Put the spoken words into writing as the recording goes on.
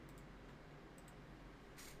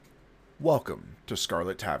Welcome to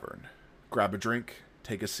Scarlet Tavern. Grab a drink,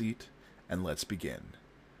 take a seat, and let's begin.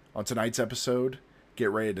 On tonight's episode,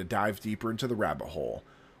 get ready to dive deeper into the rabbit hole,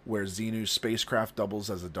 where Xenu's spacecraft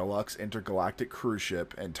doubles as a deluxe intergalactic cruise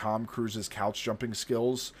ship, and Tom Cruise's couch-jumping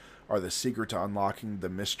skills are the secret to unlocking the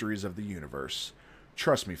mysteries of the universe.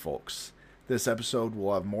 Trust me, folks, this episode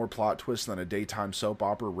will have more plot twists than a daytime soap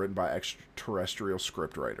opera written by extraterrestrial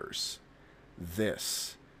scriptwriters.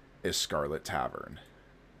 This is Scarlet Tavern.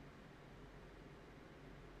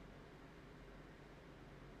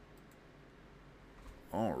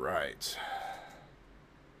 All right.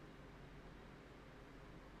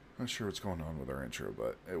 Not sure what's going on with our intro,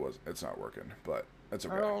 but it's not working, but it's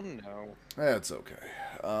okay. Oh no. It's okay.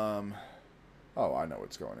 Oh, I know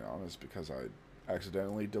what's going on. It's because I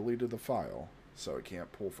accidentally deleted the file, so I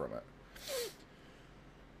can't pull from it.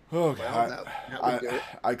 Okay.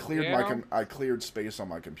 I cleared I cleared space on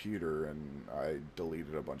my computer and I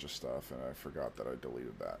deleted a bunch of stuff and I forgot that I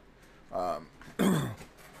deleted that.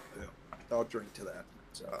 I'll drink to that.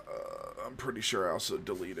 So. I'm pretty sure I also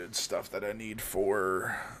deleted stuff that I need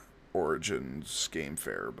for Origins Game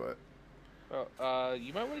Fair, but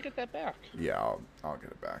you might want to get that back. Yeah, I'll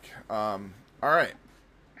get it back. All right.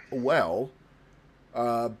 Well,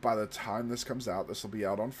 by the time this comes out, this will be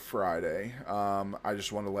out on Friday. I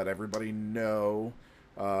just want to let everybody know,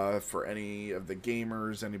 for any of the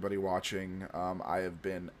gamers, anybody watching, I have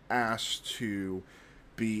been asked to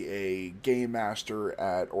be a game master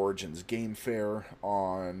at Origins Game Fair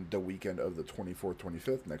on the weekend of the 24th,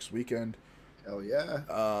 25th, next weekend. Hell yeah.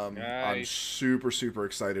 Nice. I'm super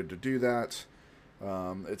excited to do that.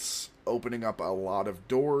 It's opening up a lot of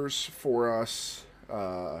doors for us,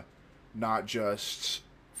 not just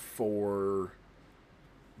for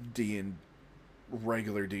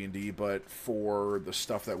regular D&D, but for the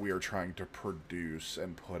stuff that we are trying to produce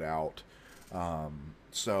and put out.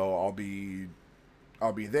 So I'll be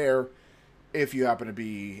there. If you happen to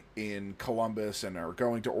be in Columbus and are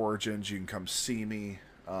going to Origins, you can come see me.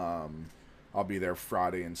 I'll be there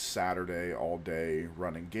Friday and Saturday all day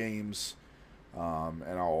running games. And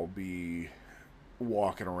I'll be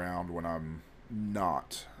walking around when I'm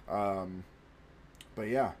not. But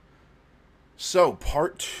yeah. So,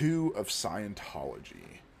 part 2 of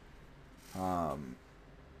Scientology.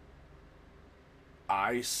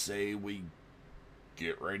 I say we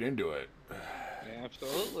get right into it.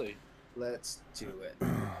 Absolutely. Let's do it.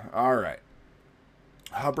 All right.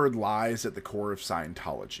 Hubbard lies at the core of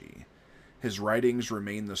Scientology. His writings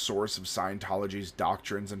remain the source of Scientology's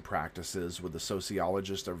doctrines and practices, with the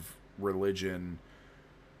sociologist of religion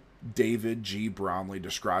David G. Brownlee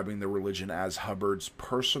describing the religion as Hubbard's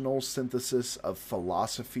personal synthesis of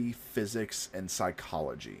philosophy, physics, and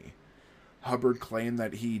psychology. Hubbard claimed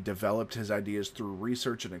that he developed his ideas through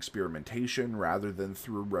research and experimentation rather than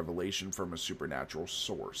through revelation from a supernatural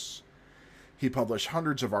source. He published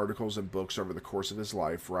hundreds of articles and books over the course of his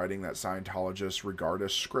life, writing that Scientologists regard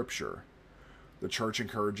as scripture. The church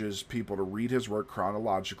encourages people to read his work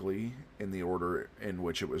chronologically in the order in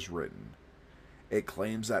which it was written. It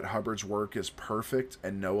claims that Hubbard's work is perfect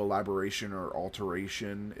and no elaboration or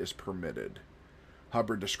alteration is permitted.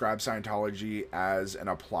 Hubbard describes Scientology as an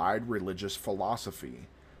applied religious philosophy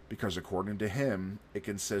because, according to him, it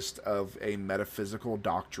consists of a metaphysical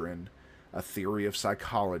doctrine, a theory of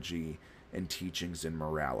psychology, and teachings in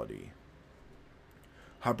morality.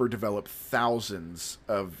 Hubbard developed thousands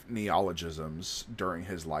of neologisms during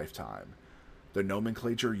his lifetime. The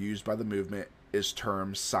nomenclature used by the movement is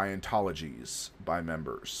termed Scientologies by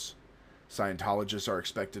members. Scientologists are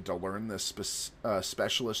expected to learn this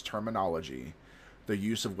specialist terminology, the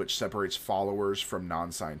use of which separates followers from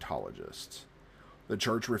non-Scientologists. The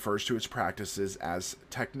church refers to its practices as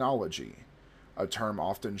technology, a term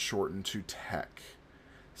often shortened to tech.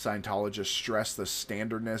 Scientologists stress the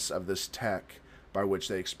standardness of this tech, by which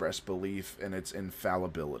they express belief in its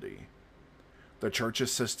infallibility. The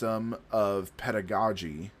church's system of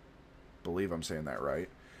pedagogy, believe I'm saying that right,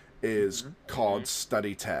 is called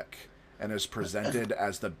study tech, and is presented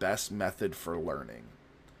as the best method for learning.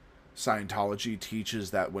 Scientology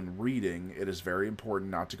teaches that when reading, it is very important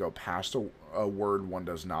not to go past a word one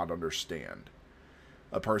does not understand.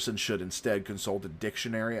 A person should instead consult a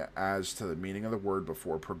dictionary as to the meaning of the word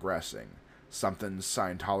before progressing, something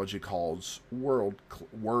Scientology calls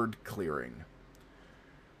word clearing.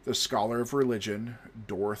 The scholar of religion,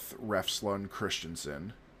 Dorth Refslund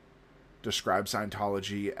Christensen, describes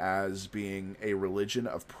Scientology as being a religion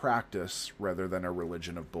of practice rather than a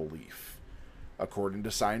religion of belief. According to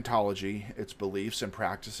Scientology, its beliefs and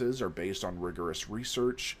practices are based on rigorous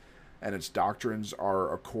research and its doctrines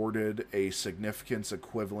are accorded a significance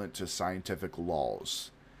equivalent to scientific laws.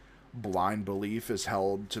 Blind belief is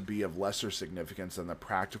held to be of lesser significance than the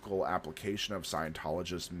practical application of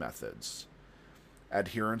Scientologist methods.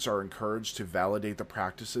 Adherents are encouraged to validate the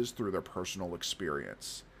practices through their personal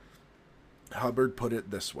experience. Hubbard put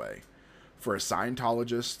it this way: for a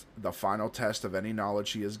Scientologist, the final test of any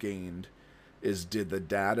knowledge he has gained is, did the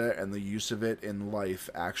data and the use of it in life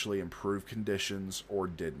actually improve conditions, or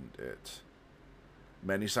didn't it?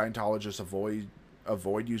 Many Scientologists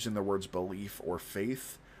avoid using the words belief or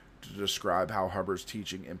faith to describe how Hubbard's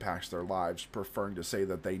teaching impacts their lives, preferring to say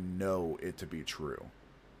that they know it to be true.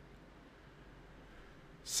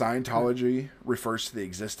 Scientology refers to the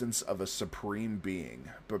existence of a supreme being,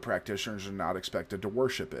 but practitioners are not expected to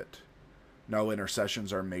worship it. No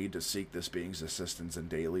intercessions are made to seek this being's assistance in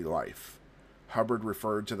daily life. Hubbard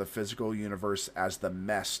referred to the physical universe as the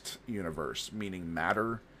MEST universe, meaning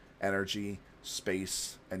matter, energy,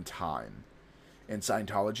 space, and time. In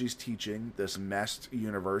Scientology's teaching, this MEST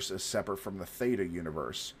universe is separate from the Theta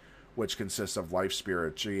universe, which consists of life,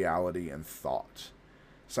 spirituality, and thought.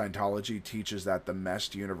 Scientology teaches that the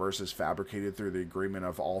MEST universe is fabricated through the agreement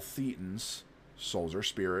of all Thetans, souls or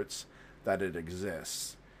spirits, that it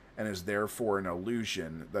exists, and is therefore an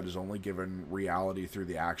illusion that is only given reality through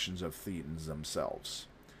the actions of Thetans themselves.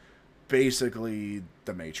 Basically,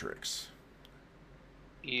 the Matrix.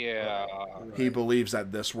 Yeah. Right. He believes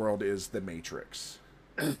that this world is the Matrix.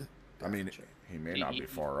 I mean, he may not be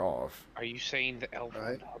far off. Are you saying that L.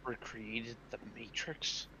 Ron Hubbard created the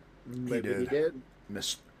Matrix? Maybe he did.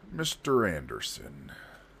 Mr. Anderson.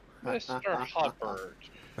 Mr. Hubbard,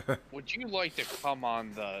 would you like to come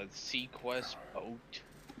on the Sequest boat?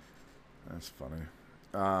 That's funny.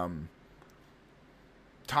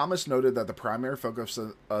 Thomas noted that the primary focus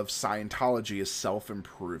of Scientology is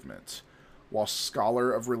self-improvement, while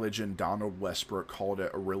scholar of religion Donald Westbrook called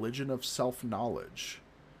it a religion of self-knowledge.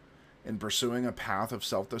 In pursuing a path of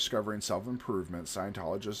self-discovery and self-improvement,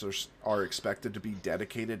 Scientologists are expected to be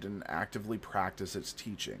dedicated and actively practice its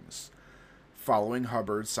teachings. Following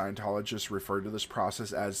Hubbard, Scientologists refer to this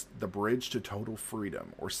process as the bridge to total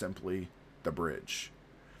freedom, or simply the bridge.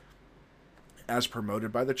 As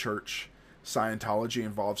promoted by the Church, Scientology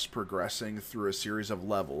involves progressing through a series of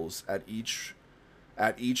levels, at each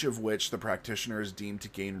of which the practitioner is deemed to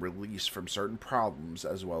gain release from certain problems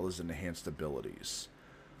as well as enhanced abilities.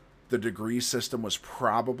 The degree system was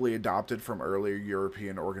probably adopted from earlier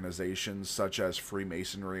European organizations such as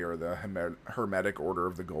Freemasonry or the Hermetic Order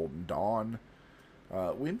of the Golden Dawn.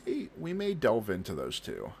 We may delve into those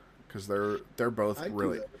two because they're both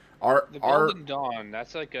really. The Golden Dawn,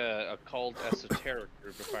 that's like a cult esoteric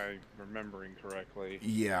group, if I'm remembering correctly.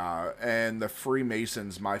 Yeah, and the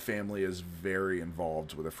Freemasons, my family is very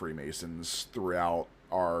involved with the Freemasons throughout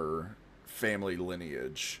our family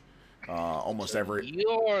lineage.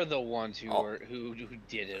 You're the ones who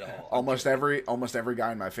did it all. Almost every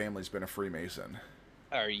guy in my family's been a Freemason.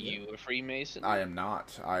 Are you a Freemason? I am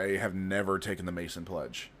not. I have never taken the Mason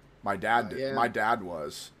pledge. My dad did. My dad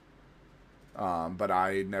was. But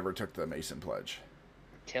I never took the Mason pledge.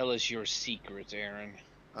 Tell us your secrets, Aaron.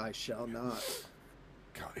 I shall not.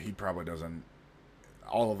 God, he probably doesn't.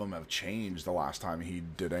 All of them have changed the last time he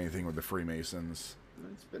did anything with the Freemasons.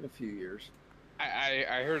 It's been a few years.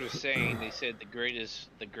 I heard a saying. They said the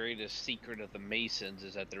greatest secret of the Masons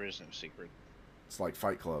is that there is no secret. It's like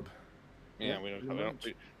Fight Club. Yeah, we don't talk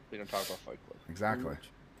about Fight Club. Exactly.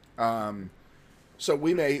 So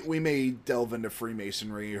we may delve into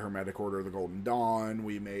Freemasonry, Hermetic Order of the Golden Dawn.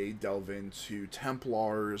 We may delve into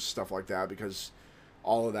Templars, stuff like that, because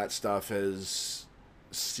all of that stuff has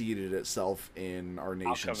seeded itself in our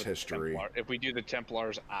nation's history. If we do the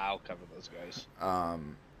Templars, I'll cover those guys.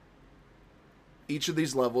 Each of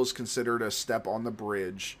these levels, considered a step on the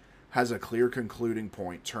bridge, has a clear concluding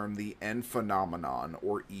point termed the end phenomenon,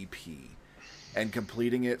 or EP. And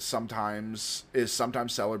completing it is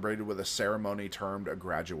sometimes celebrated with a ceremony termed a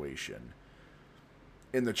graduation.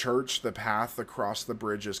 In the church, the path across the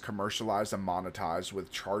bridge is commercialized and monetized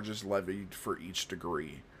with charges levied for each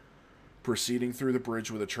degree. Proceeding through the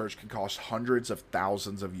bridge with a church can cost hundreds of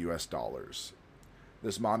thousands of US dollars.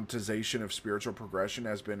 This monetization of spiritual progression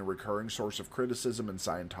has been a recurring source of criticism in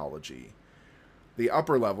Scientology. The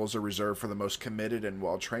upper levels are reserved for the most committed and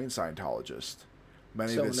well-trained Scientologists.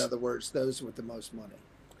 In other words, those with the most money.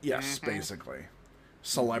 Yes, basically.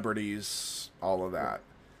 Celebrities, all of that.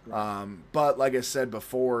 Right. But like I said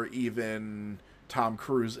before, even Tom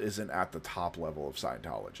Cruise isn't at the top level of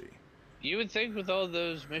Scientology. You would think with all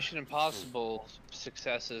those Mission Impossible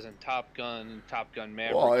successes and Top Gun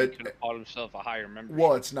Maverick, he could have bought himself a higher membership.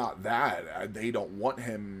 Well, it's not that. They don't want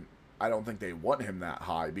him. I don't think they want him that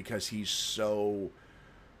high because he's so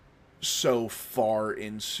so far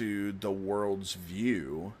into the world's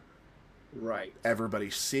view. Right.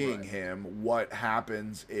 Everybody's seeing him. What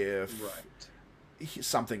happens if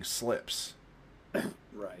something slips?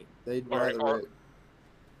 Right. They'd rather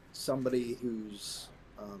somebody who's,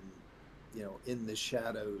 in the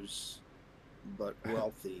shadows, but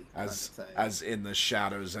wealthy, as in the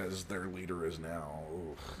shadows as their leader is now.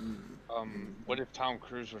 What if Tom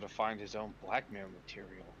Cruise were to find his own blackmail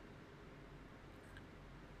material?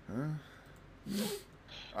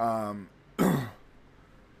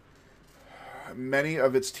 Many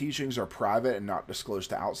of its teachings are private and not disclosed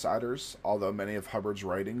to outsiders. Although many of Hubbard's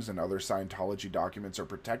writings and other Scientology documents are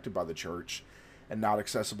protected by the church and not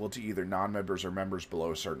accessible to either non-members or members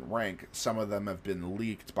below a certain rank, some of them have been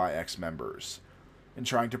leaked by ex-members. In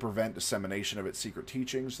trying to prevent dissemination of its secret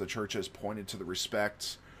teachings, the church has pointed to the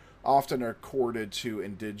respect often accorded to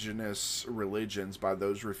indigenous religions by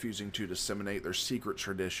those refusing to disseminate their secret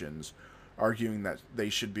traditions, arguing that they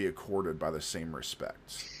should be accorded by the same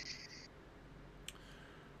respect.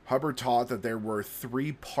 Hubbard taught that there were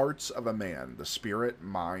 3 parts of a man: the spirit,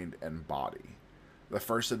 mind, and body. The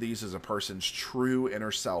first of these is a person's true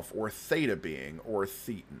inner self, or theta being, or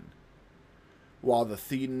thetan. While the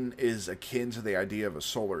thetan is akin to the idea of a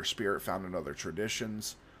solar spirit found in other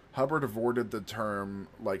traditions, Hubbard avoided the term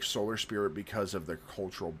like solar spirit because of the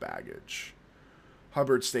cultural baggage.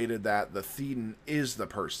 Hubbard stated that the thetan is the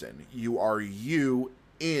person. You are you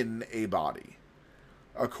in a body.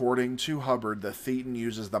 According to Hubbard, the thetan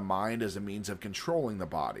uses the mind as a means of controlling the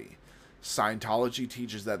body. Scientology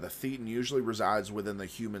teaches that the thetan usually resides within the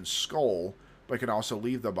human skull, but can also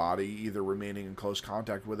leave the body, either remaining in close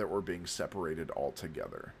contact with it or being separated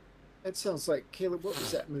altogether. That sounds like, Caleb, what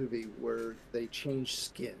was that movie where they changed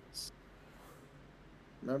skins?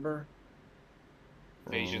 Remember?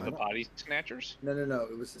 Invasion of the Body Snatchers? No.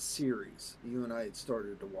 It was a series you and I had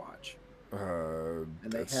started to watch. And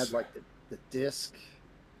they had like the disc,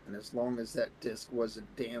 and as long as that disc wasn't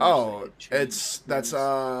damaged,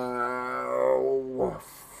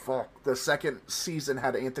 the second season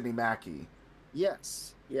had Anthony Mackie.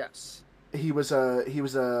 Yes. He was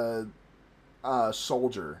a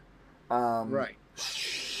soldier. Right.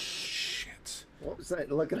 Shit. What was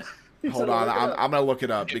that? Look at it. Hold on, I'm gonna look it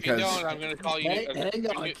up because. If you don't, I'm gonna call you. Hang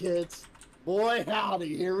on, kids. Boy,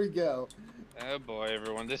 howdy, here we go. Oh boy,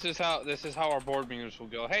 everyone! This is how our board meetings will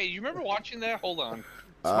go. Hey, you remember watching that? Hold on.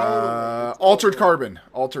 Totally. Altered Carbon.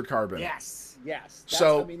 Yes.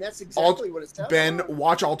 That's exactly what it's telling. Ben,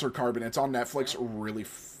 watch Altered Carbon. It's on Netflix. Really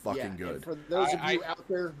fucking good. And for those of you out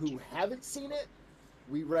there who haven't seen it,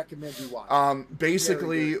 we recommend you watch it.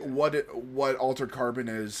 Basically, what Altered Carbon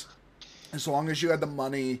is, as long as you had the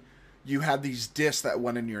money, you had these discs that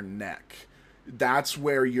went in your neck. That's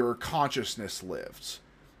where your consciousness lived.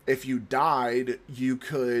 If you died, you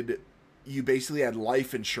basically had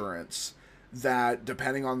life insurance that,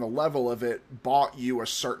 depending on the level of it, bought you a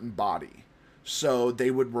certain body. So they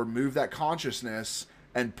would remove that consciousness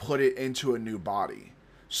and put it into a new body.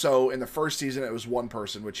 So in the first season, it was one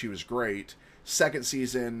person, which he was great. Second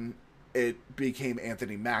season, it became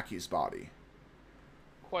Anthony Mackie's body.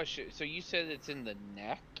 Question. So you said it's in the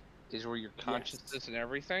neck? Is where your consciousness and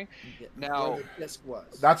everything? Yeah, now, this was.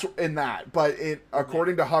 That's in that. But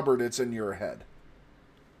according to Hubbard, it's in your head.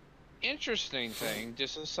 Interesting thing,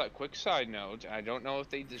 just a quick side note. I don't know if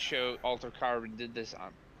the show Altered Carbon did this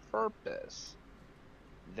on purpose.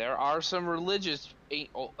 There are some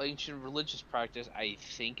ancient religious practice. I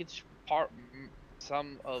think it's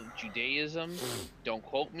some of Judaism. Don't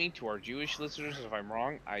quote me to our Jewish listeners if I'm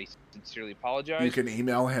wrong. I sincerely apologize. You can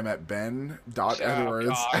email him at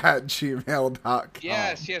ben.edwards@gmail.com.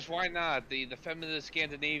 Yes, why not? The feminist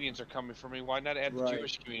Scandinavians are coming for me. Why not add the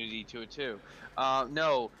Jewish community to it too?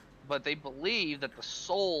 No, but they believe that the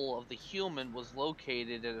soul of the human was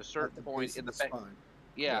located at a certain point in the back.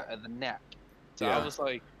 At the neck. So I was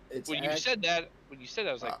like, when you said that, I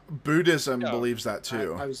was like, Buddhism believes that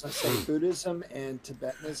too. I was going to say Buddhism and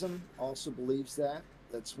Tibetanism also believes that.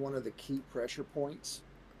 That's one of the key pressure points.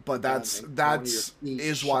 But that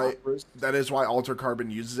is why Altered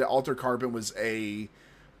Carbon uses it. Altered Carbon was a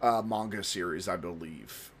manga series, I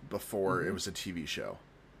believe, before it was a TV show.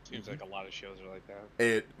 Seems like a lot of shows are like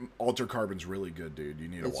that. Altered Carbon's really good, dude. You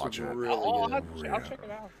need to watch it. I'll check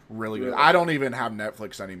it out. Really good. I don't even have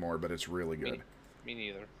Netflix anymore, but it's really good. Me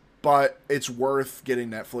neither. But it's worth getting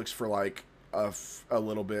Netflix for like a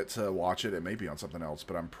little bit to watch it. It may be on something else,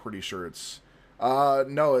 but I'm pretty sure it's...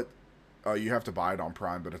 you have to buy it on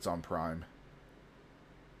Prime, but it's on Prime.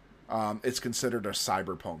 It's considered a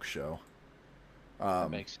cyberpunk show.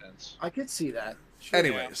 That makes sense. I could see that. Sure.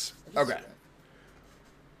 Anyways, okay.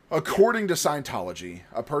 According to Scientology,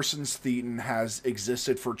 a person's thetan has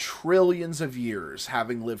existed for trillions of years,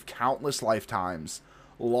 having lived countless lifetimes,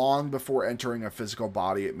 long before entering a physical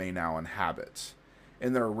body it may now inhabit.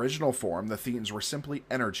 In their original form, the thetans were simply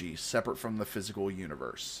energy separate from the physical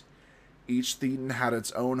universe. Each thetan had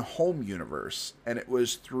its own home universe, and it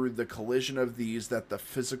was through the collision of these that the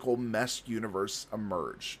physical mesh universe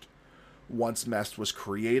emerged. Once mesh was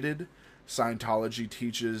created, Scientology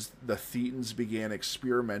teaches the thetans began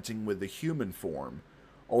experimenting with the human form,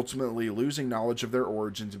 ultimately losing knowledge of their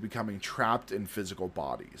origins and becoming trapped in physical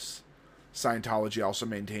bodies. Scientology also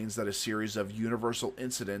maintains that a series of universal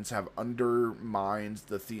incidents have undermined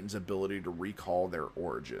the thetans' ability to recall their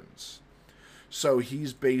origins. So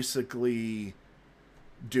he's basically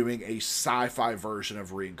doing a sci-fi version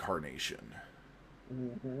of reincarnation.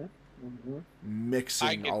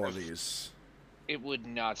 Mixing all of these. It would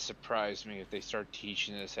not surprise me if they start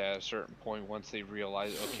teaching this at a certain point once they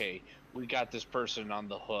realize, okay, we got this person on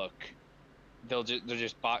the hook.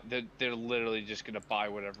 They're literally just gonna buy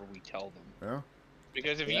whatever we tell them. Yeah.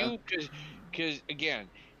 Because because again,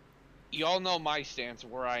 y'all know my stance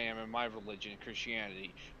where I am in my religion,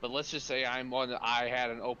 Christianity. But let's just say I had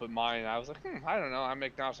an open mind and I was like, I don't know, I'm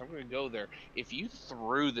agnostic, I'm gonna go there. If you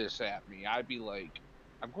threw this at me, I'd be like,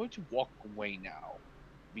 I'm going to walk away now.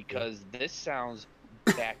 Because this sounds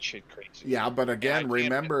batshit crazy. Yeah, but again,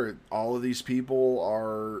 remember, all of these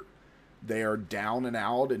people they are down and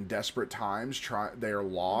out in desperate times. They are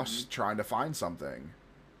lost, trying to find something.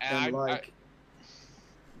 And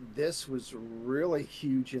this was really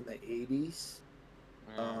huge in the 80s,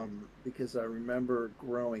 because I remember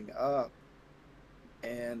growing up,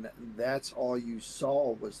 and that's all you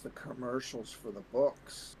saw was the commercials for the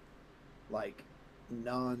books, like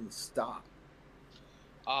non-stop.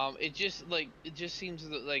 It just seems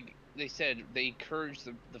like they said they encourage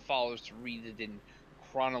the followers to read it in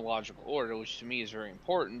chronological order, which to me is very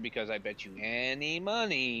important because I bet you any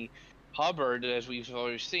money Hubbard, as we've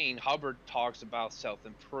always seen, Hubbard talks about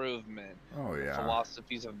self-improvement,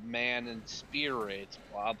 philosophies of man and spirit,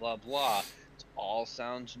 blah blah blah. It all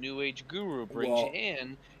sounds New Age guru, brings you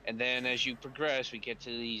in, and then as you progress, we get to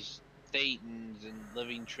these thetans and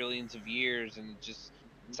living trillions of years, and it just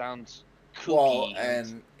sounds kooky. Well,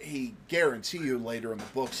 and he guarantee you later in the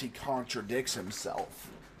books he contradicts himself.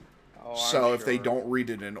 Oh, so if they don't read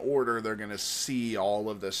it in order, they're going to see all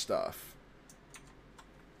of this stuff.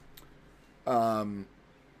 Hubbard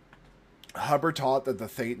taught that the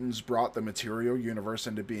thetans brought the material universe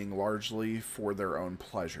into being largely for their own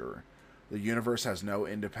pleasure. The universe has no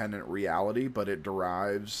independent reality, but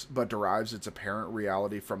derives its apparent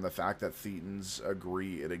reality from the fact that thetans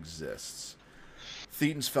agree it exists.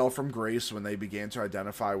 Thetans fell from grace when they began to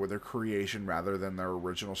identify with their creation rather than their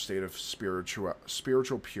original state of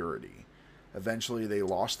spiritual purity. Eventually, they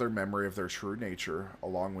lost their memory of their true nature,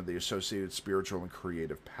 along with the associated spiritual and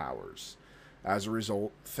creative powers. As a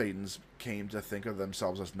result, thetans came to think of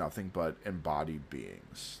themselves as nothing but embodied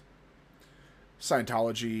beings.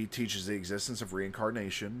 Scientology teaches the existence of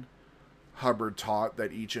reincarnation. Hubbard taught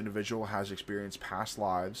that each individual has experienced past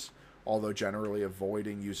lives, although generally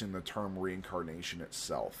avoiding using the term reincarnation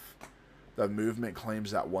itself. The movement claims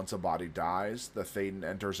that once a body dies, the thetan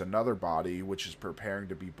enters another body which is preparing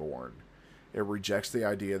to be born. It rejects the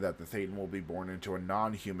idea that the thetan will be born into a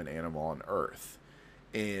non-human animal on Earth.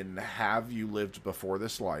 In Have You Lived Before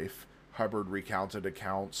This Life, Hubbard recounted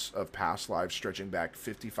accounts of past lives stretching back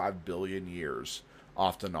 55 billion years,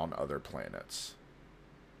 often on other planets.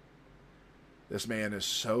 This man is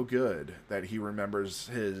so good that he remembers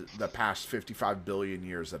the past 55 billion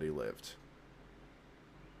years that he lived.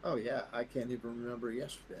 Oh yeah, I can't even remember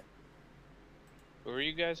yesterday. Who are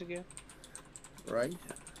you guys again? Right?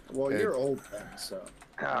 Well, you're old then, so.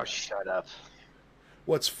 Oh, shut up.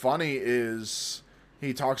 What's funny is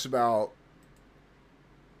he talks about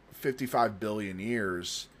 55 billion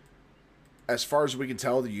years. As far as we can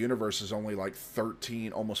tell, the universe is only like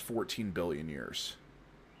 13, almost 14 billion years.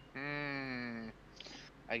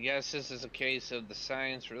 I guess this is a case of the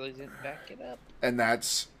science really didn't back it up. And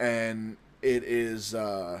it is,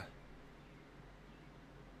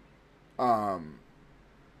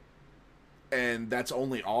 and that's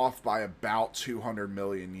only off by about 200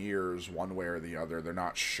 million years, one way or the other. They're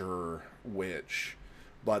not sure which,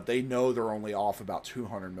 but they know they're only off about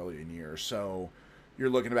 200 million years. So you're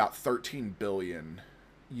looking at about 13 billion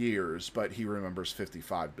years, but he remembers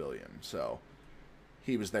 55 billion. So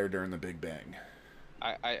he was there during the Big Bang.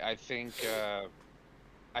 I think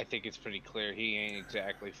it's pretty clear he ain't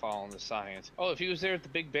exactly following the science. Oh, if he was there at the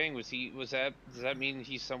Big Bang, does that mean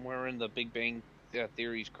he's somewhere in the Big Bang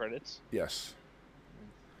Theory's credits? Yes.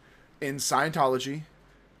 In Scientology,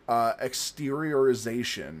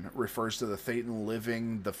 Exteriorization refers to the Thetan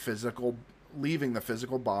leaving the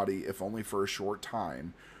physical body, if only for a short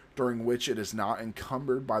time, during which it is not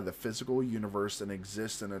encumbered by the physical universe and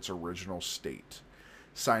exists in its original state.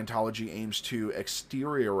 Scientology aims to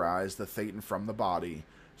exteriorize the Thetan from the body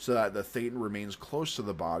so that the Thetan remains close to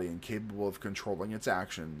the body and capable of controlling its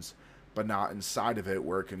actions, but not inside of it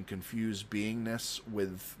where it can confuse beingness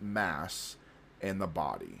with mass and the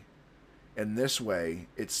body. In this way,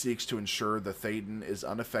 it seeks to ensure the Thetan is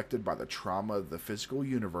unaffected by the trauma of the physical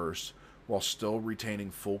universe while still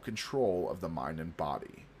retaining full control of the mind and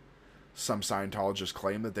body. Some Scientologists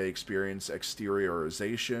claim that they experience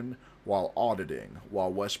exteriorization while auditing,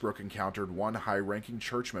 while Westbrook encountered one high-ranking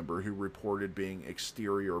church member who reported being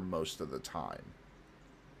exterior most of the time.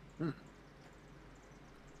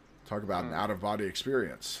 Talk about an out-of-body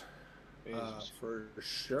experience. For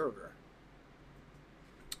sure.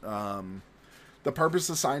 The purpose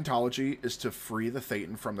of Scientology is to free the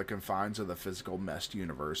Thetan from the confines of the physical messed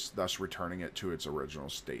universe, thus returning it to its original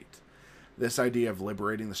state. This idea of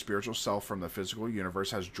liberating the spiritual self from the physical universe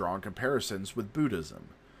has drawn comparisons with Buddhism.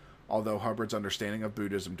 Although Hubbard's understanding of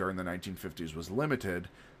Buddhism during the 1950s was limited,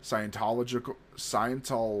 Scientological,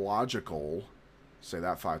 say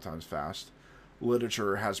that 5 times fast,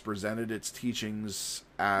 literature has presented its teachings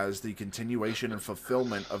as the continuation and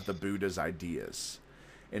fulfillment of the Buddha's ideas.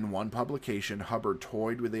 In one publication, Hubbard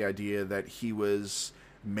toyed with the idea that he was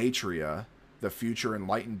Maitreya, the future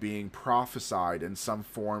enlightened being prophesied in some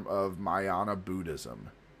form of Mahayana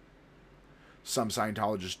Buddhism. Some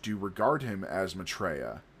Scientologists do regard him as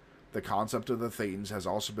Maitreya. The concept of the Thetans has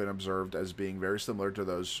also been observed as being very similar to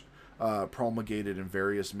those promulgated in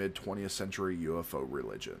various mid-20th century UFO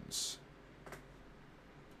religions,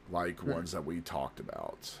 like ones that we talked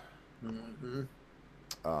about.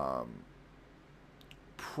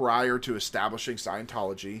 Prior to establishing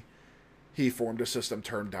Scientology, he formed a system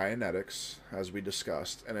termed Dianetics, as we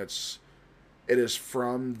discussed, and it is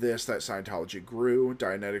from this that Scientology grew.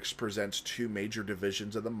 Dianetics presents 2 major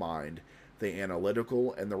divisions of the mind, the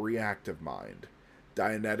analytical and the reactive mind.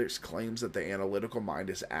 Dianetics claims that the analytical mind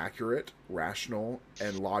is accurate, rational,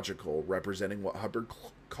 and logical, representing what Hubbard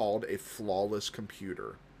called a flawless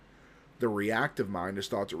computer. The reactive mind is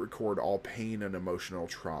thought to record all pain and emotional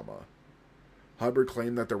trauma. Hubbard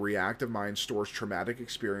claimed that the reactive mind stores traumatic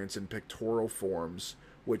experience in pictorial forms,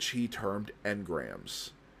 which he termed engrams.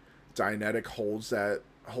 Dianetic holds that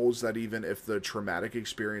even if the traumatic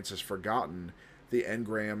experience is forgotten, the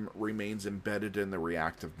engram remains embedded in the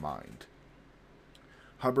reactive mind.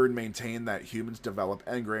 Hubbard maintained that humans develop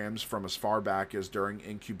engrams from as far back as during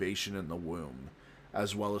incubation in the womb,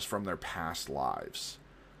 as well as from their past lives.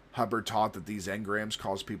 Hubbard taught that these engrams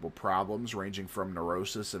cause people problems ranging from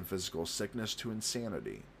neurosis and physical sickness to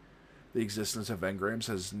insanity. The existence of engrams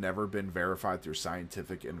has never been verified through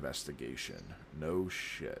scientific investigation. No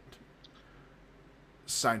shit.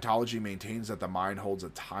 Scientology maintains that the mind holds a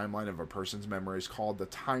timeline of a person's memories called the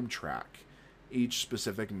time track. Each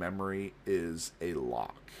specific memory is a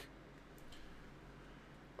lock.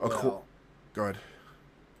 Well, go ahead.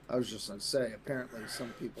 I was just going to say, apparently some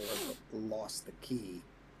people have lost the key.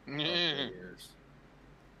 Years.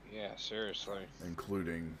 Yeah, seriously.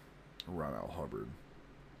 Including Ron L. Hubbard.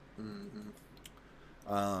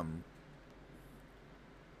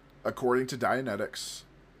 According to Dianetics,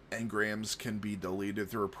 engrams can be deleted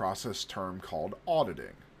through a process term called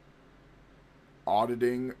auditing.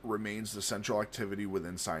 Auditing remains the central activity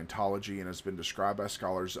within Scientology and has been described by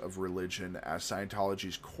scholars of religion as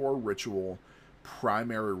Scientology's core ritual,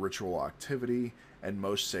 primary ritual activity, and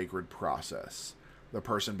most sacred process. The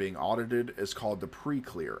person being audited is called the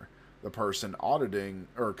pre-clear. The person auditing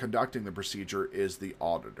or conducting the procedure is the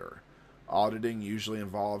auditor. Auditing usually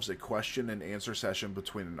involves a question and answer session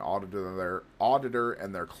between an auditor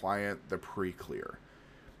and their client, the pre-clear.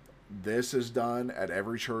 This is done at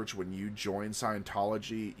every church. When you join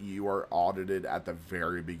Scientology, you are audited at the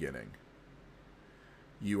very beginning.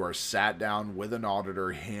 You are sat down with an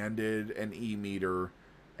auditor, handed an e-meter,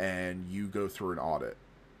 and you go through an audit.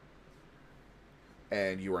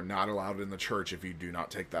 And you are not allowed in the church if you do not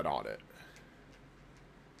take that audit.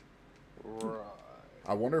 Right.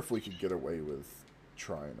 I wonder if we could get away with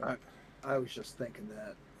trying it. I was just thinking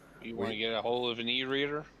that. You want to get a hold of an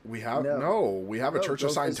e-reader? We have we have a Church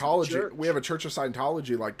of Scientology. We have a Church of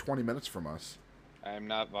Scientology like 20 minutes from us. I'm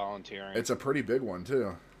not volunteering. It's a pretty big one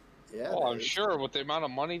too. Yeah. Oh, I'm sure with the amount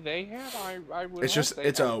of money they have, I would.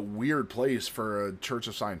 It's a weird place for a Church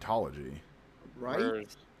of Scientology. Right.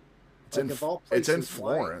 It's in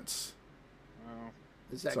Florence. Oh.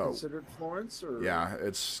 Is that considered Florence? Or? Yeah,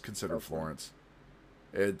 it's considered Florence.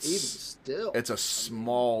 Even still, it's a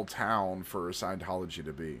small town for Scientology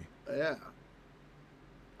to be. Yeah.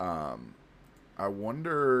 I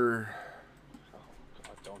wonder. Oh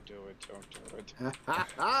God, don't do it!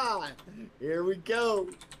 Here we go.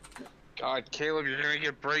 God, Caleb, you're gonna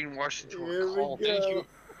get brainwashed into Here a we cult. go.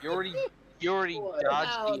 You already What dodged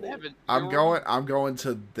howdy. the heaven. I'm going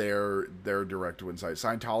to their direct website,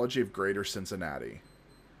 Scientology of Greater Cincinnati.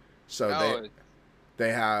 So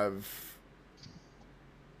they have.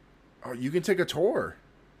 Oh, you can take a tour.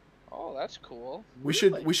 Oh, that's cool. We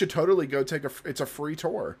should totally go take it's a free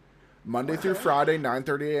tour. Monday through Friday,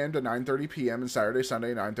 9:30 a.m. to 9:30 p.m. and Saturday,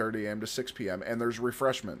 Sunday, 9:30 a.m. to 6 p.m. and there's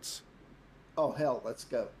refreshments. Oh hell, let's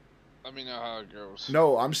go. Let me know how it goes.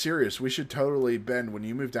 No, I'm serious. We should totally, Ben, when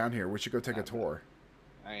you move down here, we should go take a tour.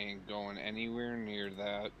 I ain't going anywhere near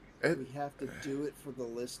that. We have to do it for the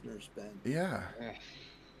listeners, Ben. Yeah. Eh.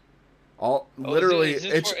 Literally,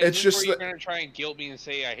 it's just where you're gonna try and guilt me and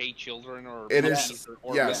say I hate children or it is.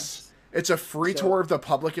 or Yes. It's a free tour of the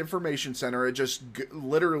Public Information Center. It just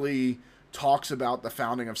literally talks about the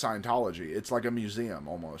founding of Scientology. It's like a museum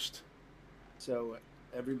almost. So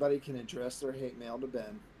everybody can address their hate mail to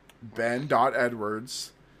Ben.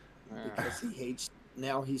 Ben.Edwards. Because he hates.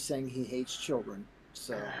 Now he's saying he hates children.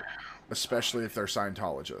 So. Especially if they're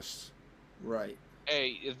Scientologists. Right.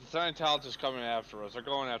 Hey, if the Scientologists coming after us, they're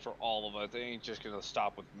going after all of us. They ain't just gonna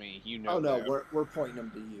stop with me. You know. Oh no, that. we're pointing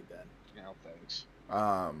them to you, Ben. No, thanks.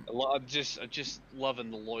 I'm just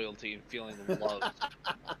loving the loyalty and feeling the love.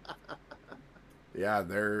 Yeah,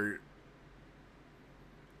 they're.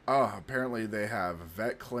 Oh, apparently they have a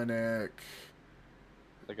vet clinic.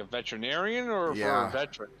 Like a veterinarian or Yeah. for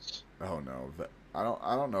veterans? Oh no, I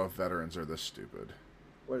don't know if veterans are this stupid.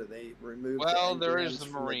 What do they remove? Well, the there is the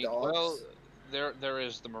engrams from Marine. dogs? Well, there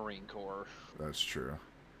is the Marine Corps. That's true.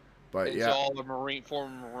 But And yeah, to all the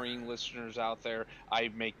former Marine listeners out there, I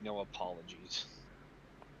make no apologies.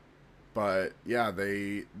 but yeah,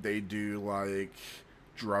 they do like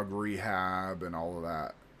drug rehab and all of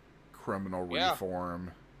that, criminal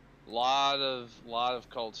reform. Lot of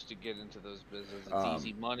cults to get into those businesses. It's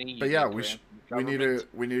easy money. But yeah, we need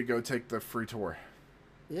to go take the free tour.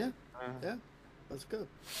 Yeah, yeah, let's go.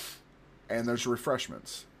 And there's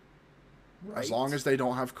refreshments, Right. as long as they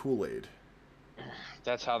don't have Kool-Aid.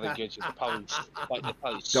 That's how they get you. They probably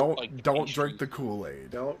Don't drink the Kool-Aid.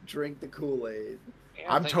 Don't drink the Kool-Aid.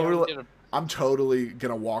 Yeah, I'm totally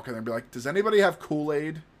gonna walk in there and be like, "Does anybody have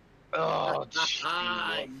Kool-Aid?" Oh,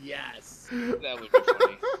 gee. Yes. That would be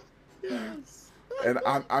funny. Yes. And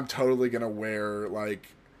I'm totally gonna wear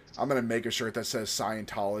I'm gonna make a shirt that says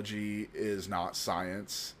Scientology is not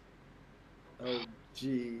science. Oh,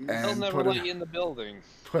 geez. They'll never let you in the building.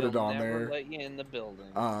 Put it on They'll there. never let you in the building.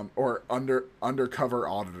 Or undercover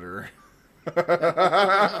auditor.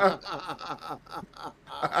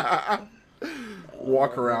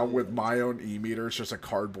 Walk around with my own e-meter. It's just a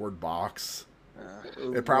cardboard box.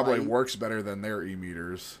 It probably works better than their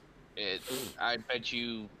e-meters. I bet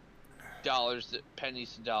you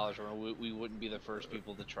pennies to dollars, or we wouldn't be the first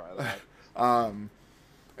people to try that.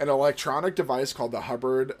 An electronic device called the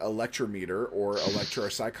Hubbard electrometer or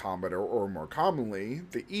electropsychometer, or more commonly,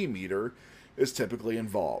 the e-meter, is typically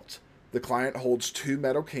involved. The client holds two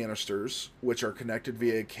metal canisters, which are connected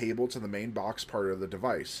via a cable to the main box part of the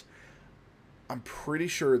device. I'm pretty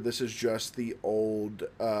sure this is just the old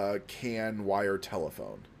CAN wire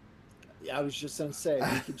telephone. Yeah, I was just going to say,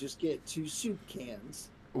 we could just get two soup cans.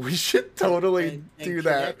 We should totally do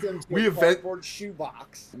that. Them to We a cardboard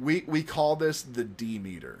shoebox. We call this the D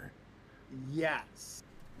meter. Yes.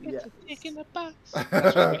 Yes. Dick in the box.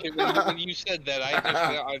 That's right. When you said that,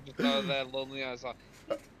 I just thought of that lonely. I saw.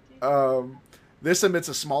 This emits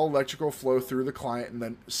a small electrical flow through the client, and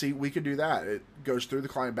then we could do that. It goes through the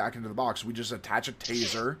client back into the box. We just attach a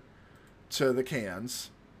taser to the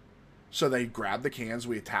cans. So they grab the cans,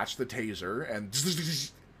 we attach the taser, and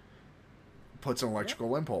puts an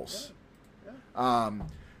electrical impulse. We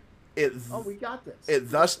got this.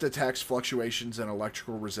 It thus detects fluctuations in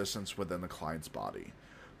electrical resistance within the client's body.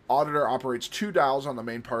 Auditor operates two dials on the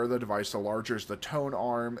main part of the device. The larger is the tone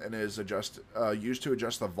arm and is used to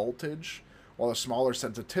adjust the voltage, while the smaller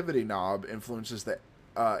sensitivity knob influences the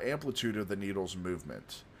amplitude of the needle's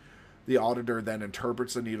movement. The auditor then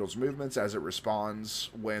interprets the needle's movements as it responds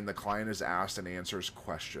when the client is asked and answers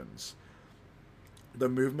questions. The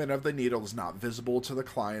movement of the needle is not visible to the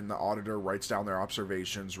client. The auditor writes down their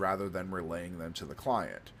observations rather than relaying them to the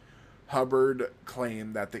client. Hubbard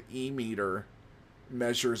claimed that the e-meter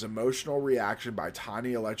measures emotional reaction by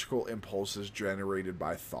tiny electrical impulses generated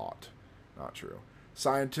by thought. Not true.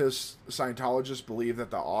 Scientologists believe that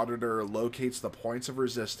the auditor locates the points of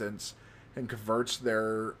resistance and converts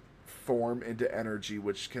their form into energy,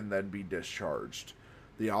 which can then be discharged.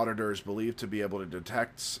 The auditor is believed to be able to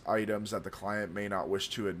detect items that the client may not wish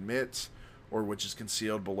to admit or which is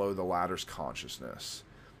concealed below the latter's consciousness.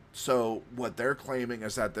 So what they're claiming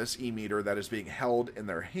is that this e-meter that is being held in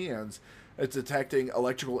their hands is detecting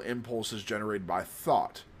electrical impulses generated by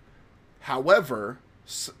thought. However,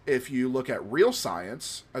 if you look at real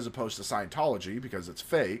science as opposed to Scientology, because it's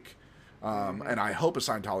fake, and I hope a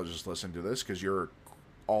Scientologist listened to this because you're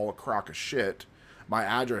all a crock of shit. My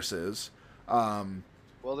address is.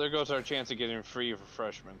 Well, there goes our chance of getting free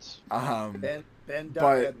refreshments. Ben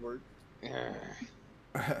but Edward.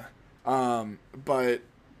 But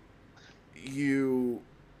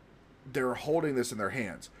they're holding this in their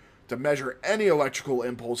hands to measure any electrical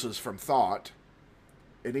impulses from thought.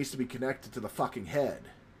 It needs to be connected to the fucking head.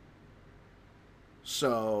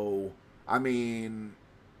 So, I mean,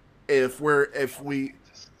 if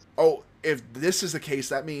this is the case,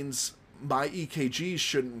 that means my EKGs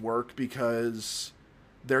shouldn't work because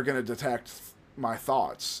they're going to detect my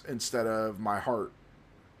thoughts instead of my heart.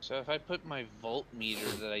 So if I put my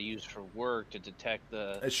voltmeter that I use for work to detect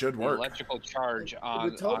the electrical charge it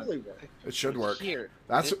would totally work. It should work. Here,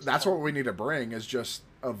 that's what we need to bring is just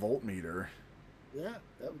a voltmeter. Yeah,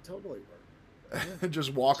 that would totally work. Yeah.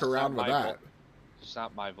 Just walk around with that. It's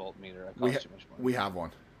not my voltmeter. It costs too much money. We have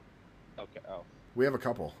one. Okay. Oh. We have a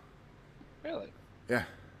couple. Really? Yeah.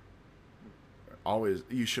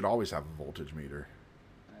 You should always have a voltage meter.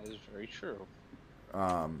 That is very true.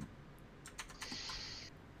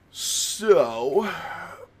 So,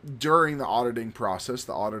 during the auditing process,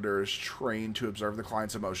 the auditor is trained to observe the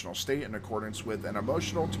client's emotional state in accordance with an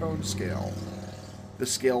emotional tone scale. The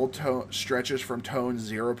scale stretches from tone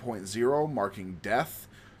 0.0, marking death,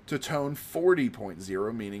 to tone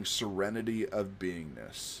 40.0, meaning serenity of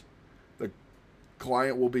beingness. The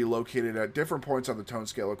client will be located at different points on the tone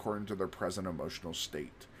scale according to their present emotional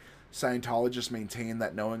state. Scientologists maintain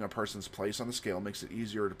that knowing a person's place on the scale makes it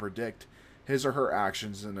easier to predict his or her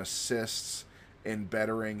actions and assists in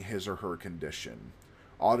bettering his or her condition.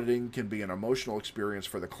 Auditing can be an emotional experience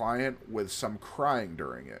for the client, with some crying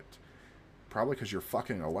during it. Probably because you're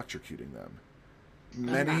fucking electrocuting them.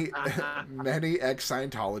 Many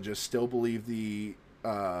ex-Scientologists still believe the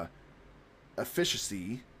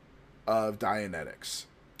efficacy of Dianetics.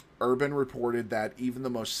 Urban reported that even the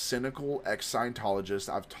most cynical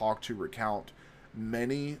ex-Scientologists I've talked to recount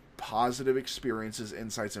many positive experiences,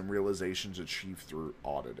 insights, and realizations achieved through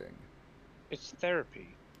auditing. It's therapy.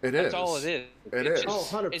 That's all it is. It is. Oh,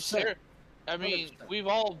 100%. I mean, 100%. We've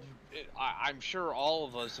all... I'm sure all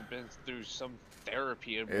of us have been through some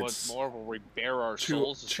therapy, and what more will we bare our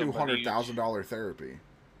souls to $200,000 therapy.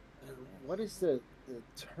 What is the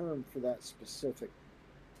term for that specific?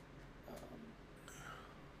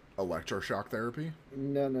 Electroshock therapy?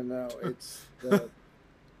 No.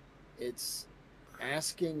 It's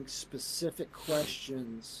asking specific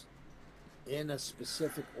questions in a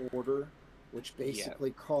specific order, which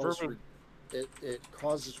basically causes it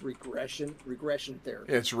causes regression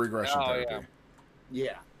therapy. It's regression therapy.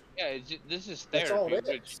 Yeah. Yeah, this is therapy. That's all it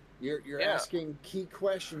is. You're asking key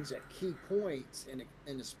questions at key points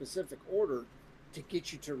in a specific order to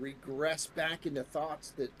get you to regress back into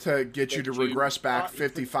thoughts to regress back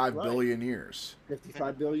 55 billion years.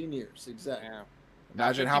 55 billion years, exactly. Yeah.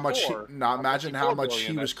 Imagine how much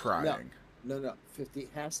he was crying. No. 50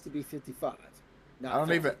 has to be 55.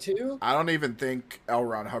 I don't even think L.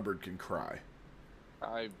 Ron Hubbard can cry.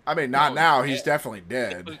 I mean, not now. He's definitely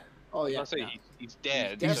dead. Oh yeah, he's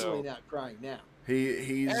dead. He's definitely not crying now.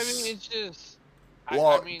 He's. I mean, it's just.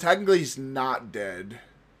 Technically, he's not dead.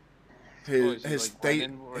 His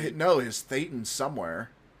Thetan's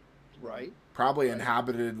somewhere. Right. Probably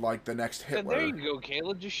inhabited like the next Hitler. There you go,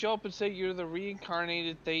 Caleb. Just show up and say you're the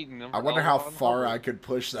reincarnated Thetan. I wonder how far I could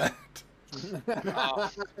push that.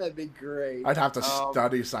 That'd be great. I'd have to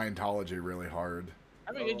study Scientology really hard.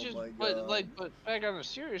 I mean, but back on a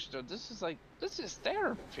serious note, this is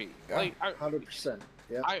therapy. Yeah. Like 100%.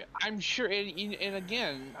 Yeah. I'm sure, and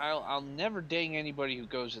again, I'll never dang anybody who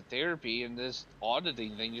goes to therapy, and this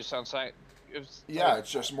auditing thing just sounds like it's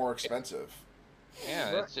just more expensive.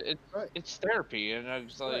 Yeah, it's therapy, and I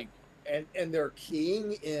was like, and they're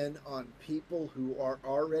keying in on people who are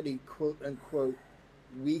already quote unquote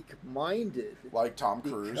weak-minded, like Tom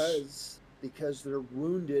Cruise, because they're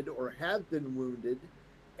wounded or have been wounded,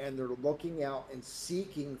 and they're looking out and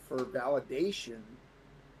seeking for validation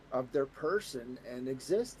of their person and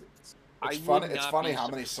existence. It's funny how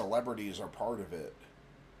many celebrities are part of it.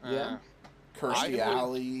 Yeah, Kirstie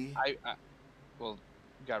Alley. Well,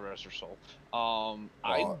 God rest her soul. I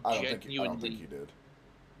don't think he did.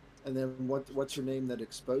 And then what's her name that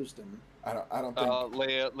exposed him? I don't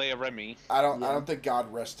think Leah Remy. I Yeah. don't think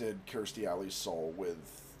God rested Kirstie Alley's soul with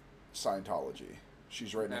Scientology.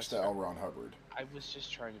 She's right next to That's L. Ron Hubbard. I was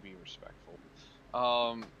just trying to be respectful.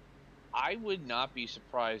 I would not be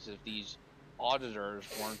surprised if these auditors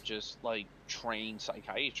weren't just like trained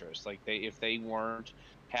psychiatrists. Like if they weren't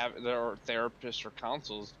have their therapists or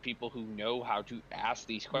counsels, people who know how to ask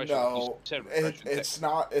these questions. No, it's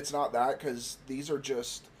not. It's not that, because these are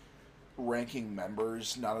just ranking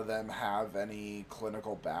members. None of them have any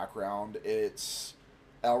clinical background. It's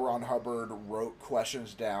L. Ron Hubbard wrote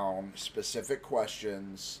questions down, specific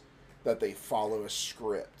questions that they follow a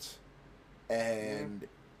script, and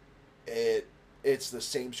it's the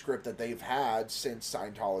same script that they've had since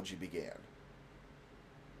Scientology began.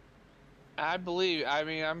 I'm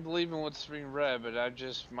believing what's being read, but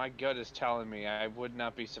my gut is telling me I would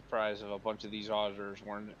not be surprised if a bunch of these auditors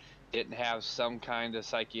didn't have some kind of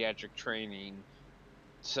psychiatric training,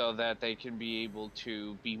 so that they can be able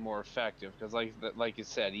to be more effective. Because, like you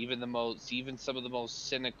said, even some of the most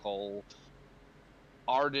cynical,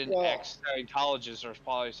 ardent ex-Scientologists are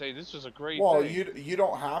probably saying this was a great thing. You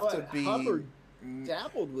don't have to be. Hubbard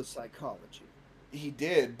dabbled with psychology. He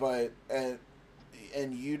did, but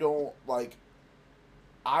and you don't, like,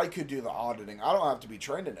 I could do the auditing. I don't have to be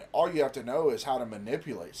trained in it. All you have to know is how to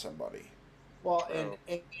manipulate somebody. Well,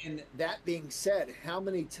 and that being said, how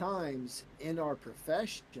many times in our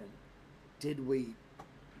profession did we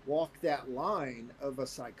walk that line of a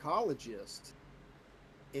psychologist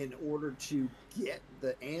in order to get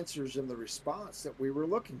the answers and the response that we were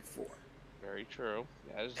looking for? Very true.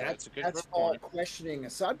 That's all questioning a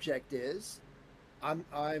subject is.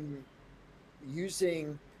 I'm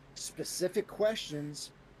using specific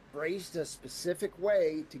questions phrased a specific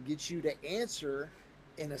way to get you to answer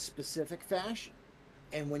in a specific fashion.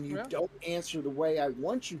 And when you don't answer the way I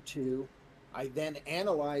want you to, I then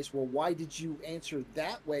analyze, well, why did you answer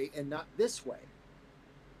that way and not this way?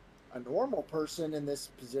 A normal person in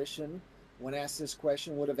this position, when asked this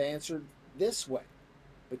question, would have answered this way.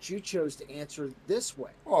 But you chose to answer this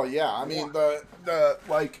way. Oh, yeah. I mean, the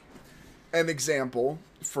like, an example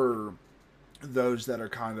for those that are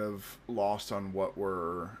kind of lost on what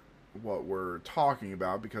we're talking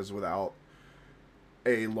about, because without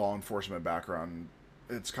a law enforcement background,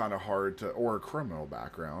 it's kind of hard to, or a criminal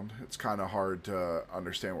background, it's kind of hard to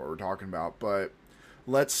understand what we're talking about. But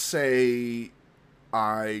let's say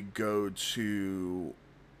I go to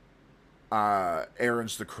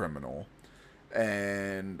Aaron's the criminal,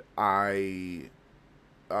 and I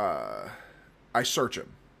search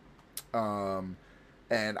him,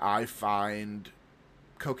 and I find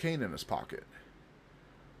cocaine in his pocket.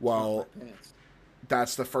 Well,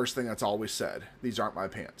 that's the first thing that's always said. These aren't my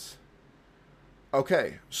pants.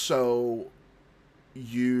 Okay, so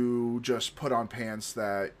you just put on pants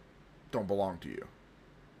that don't belong to you.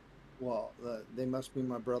 Well, they must be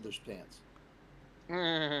my brother's pants.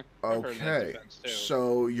 Okay,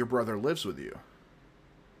 so your brother lives with you?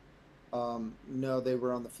 No, they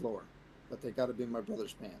were on the floor, but they got to be my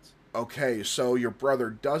brother's pants. Okay, so your brother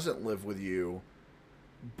doesn't live with you,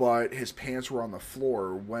 but his pants were on the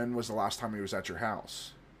floor. When was the last time he was at your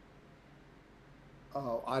house?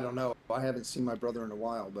 Oh, I don't know. I haven't seen my brother in a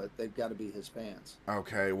while, but they've got to be his pants.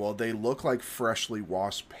 Okay, well, they look like freshly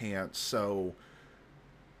washed pants, so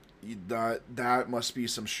that must be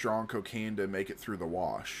some strong cocaine to make it through the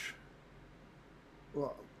wash.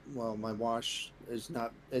 Well, my wash is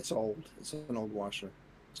not, it's old. It's an old washer,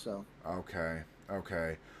 so. Okay.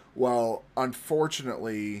 Well,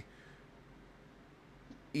 unfortunately,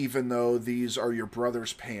 even though these are your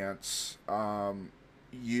brother's pants,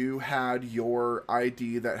 you had your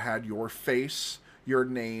ID that had your face, your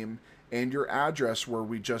name, and your address where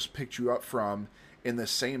we just picked you up from in the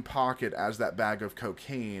same pocket as that bag of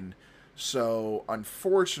cocaine. So,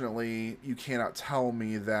 unfortunately, you cannot tell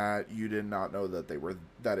me that you did not know that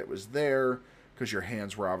it was there, because your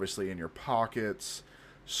hands were obviously in your pockets.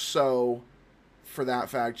 So, for that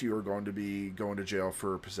fact, you are going to be going to jail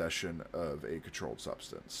for possession of a controlled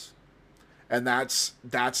substance. And that's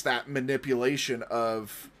that manipulation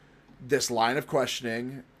of this line of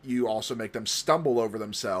questioning. You also make them stumble over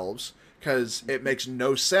themselves, because it makes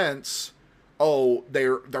no sense. Oh,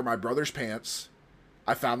 they're my brother's pants.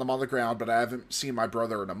 I found them on the ground, but I haven't seen my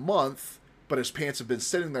brother in a month. But his pants have been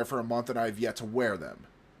sitting there for a month, and I have yet to wear them.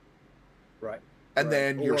 Right. And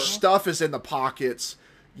then your stuff is in the pockets.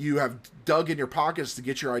 You have dug in your pockets to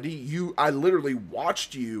get your ID. I literally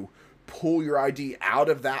watched you pull your ID out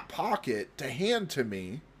of that pocket to hand to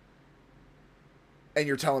me, and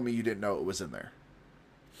you're telling me you didn't know it was in there.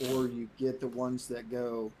 Or you get the ones that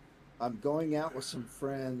go, I'm going out with some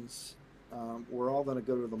friends. We're all going to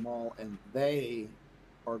go to the mall, and they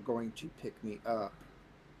are going to pick me up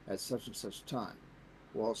at such and such time.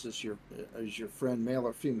 Well, is your friend male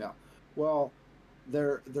or female? Well,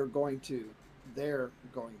 they're going to. They're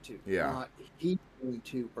going to. Yeah. Not he's going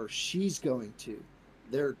to or she's going to.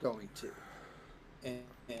 They're going to.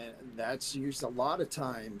 And that's used a lot of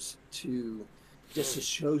times to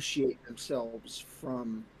disassociate themselves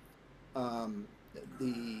from um,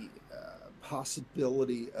 the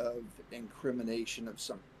possibility of incrimination of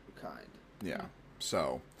some kind. Yeah.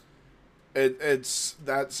 So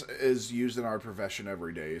that's is used in our profession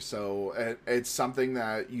every day. So it's something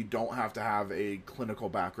that you don't have to have a clinical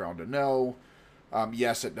background to know.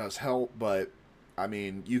 Yes, it does help, but I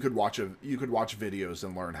mean, you could watch videos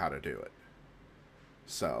and learn how to do it.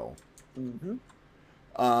 So,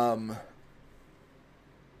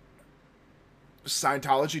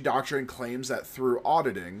 Scientology doctrine claims that through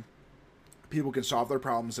auditing, people can solve their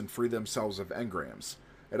problems and free themselves of engrams.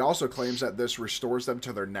 It also claims that this restores them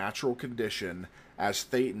to their natural condition as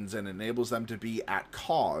thetans and enables them to be at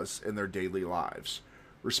cause in their daily lives,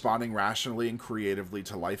 responding rationally and creatively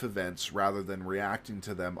to life events rather than reacting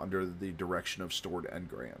to them under the direction of stored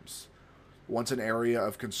engrams. Once an area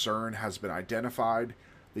of concern has been identified,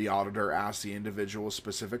 the auditor asks the individual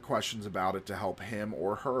specific questions about it to help him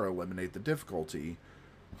or her eliminate the difficulty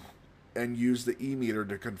and use the e-meter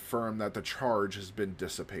to confirm that the charge has been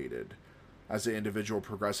dissipated. As the individual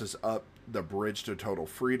progresses up the bridge to total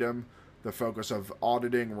freedom, the focus of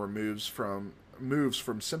auditing moves from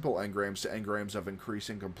simple engrams to engrams of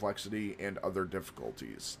increasing complexity and other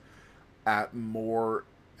difficulties. At more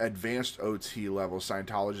advanced OT levels,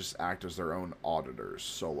 Scientologists act as their own auditors,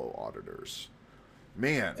 solo auditors.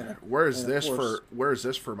 Man, where is this for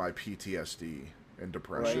my PTSD and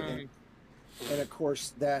depression? Right. And of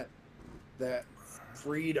course that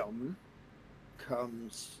freedom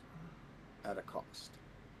comes at a cost.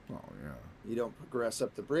 Oh yeah. You don't progress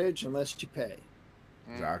up the bridge unless you pay.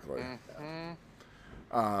 Exactly.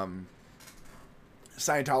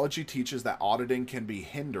 Scientology teaches that auditing can be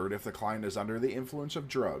hindered if the client is under the influence of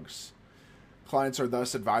drugs. Clients are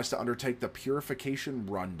thus advised to undertake the purification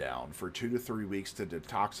rundown for 2 to 3 weeks to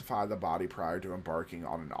detoxify the body prior to embarking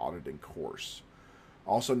on an auditing course.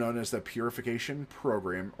 Also known as the Purification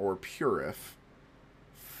Program, or PURIF.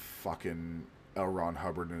 Fucking L. Ron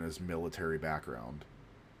Hubbard and his military background.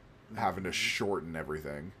 Having to shorten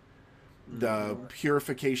everything. The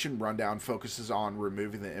purification rundown focuses on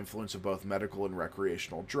removing the influence of both medical and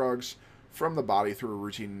recreational drugs from the body through a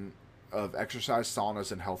routine of exercise,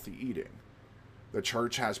 saunas, and healthy eating. The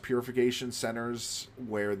church has purification centers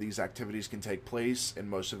where these activities can take place in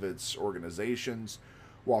most of its organizations,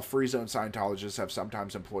 while free zone Scientologists have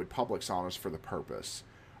sometimes employed public saunas for the purpose.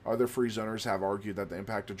 Other free zoners have argued that the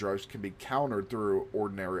impact of drugs can be countered through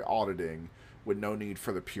ordinary auditing with no need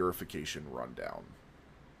for the purification rundown.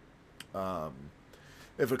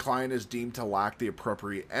 If a client is deemed to lack the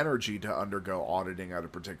appropriate energy to undergo auditing at a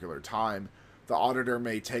particular time, the auditor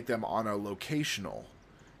may take them on a locational,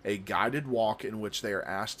 a guided walk in which they are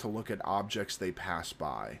asked to look at objects they pass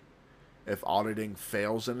by. If auditing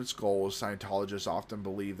fails in its goals, Scientologists often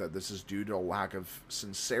believe that this is due to a lack of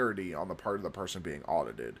sincerity on the part of the person being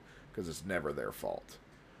audited, because it's never their fault.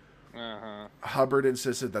 Hubbard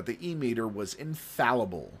insisted that the e-meter was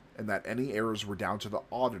infallible and that any errors were down to the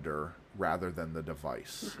auditor rather than the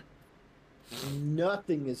device.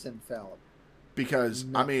 Nothing is infallible. Because,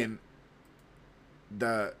 nothing. I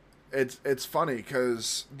mean, it's funny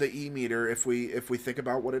because the e-meter, if we think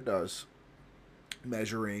about what it does,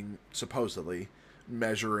 supposedly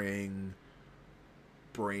measuring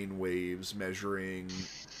brain waves, measuring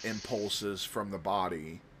impulses from the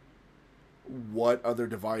body, what other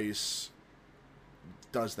device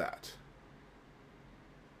does that?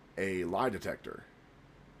 A lie detector.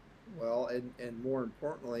 Well, and more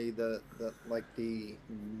importantly, the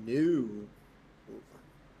new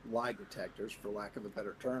lie detectors, for lack of a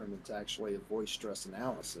better term, it's actually a voice stress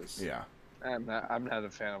analysis. Yeah. I'm not a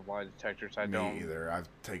fan of lie detectors. I don't either. I've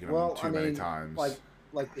taken them many times.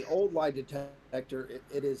 Like the old lie detector,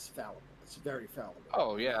 it is fallible. It's very fallible.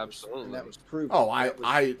 Oh yeah, absolutely. And that was proven. Oh, I've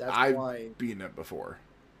beaten it before.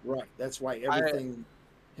 Right. That's why everything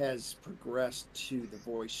has progressed to the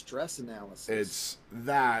voice stress analysis. It's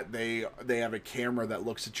that they have a camera that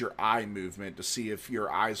looks at your eye movement to see if your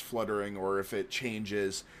eye's fluttering or if it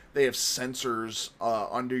changes. They have sensors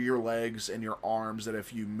under your legs and your arms that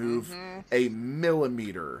if you move a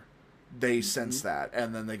millimeter, they sense that.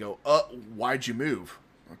 And then they go, why'd you move?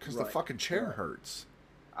 Because the fucking chair hurts.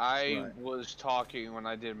 I was talking when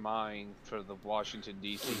I did mine for the Washington,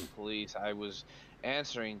 D.C. police. I was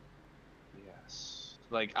answering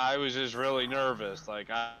Like, I was just really nervous. Like,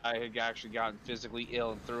 I had actually gotten physically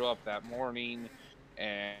ill and threw up that morning,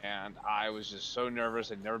 and I was just so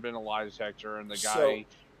nervous. I'd never been a lie detector, and the So, guy,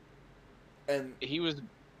 and he was.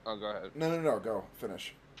 Oh, go ahead. no, go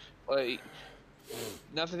finish. Like,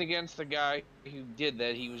 nothing against the guy who did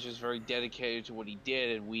that. He was just very dedicated to what he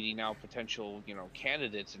did and weeding out potential,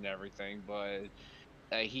 candidates and everything. But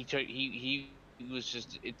he was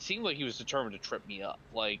just. It seemed like he was determined to trip me up.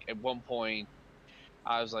 Like, at one point,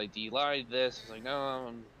 I was like, "Do you lie to this?" I was like, "No,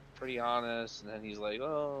 I'm pretty honest." And then he's like,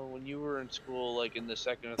 "Oh, when you were in school, like in the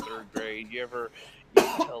second or third grade, you ever,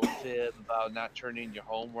 tell a fib about not turning in your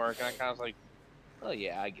homework?" And I kind of was like, "Oh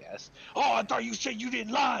yeah, I guess." "Oh, I thought you said you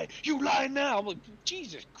didn't lie. You lie now." I'm like,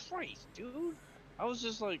 "Jesus Christ, dude!" I was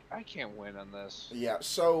just like, "I can't win on this. Yeah,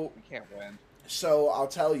 so I can't win." I'll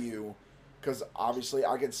tell you, because obviously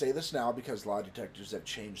I can say this now because lie detectors have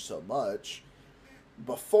changed so much.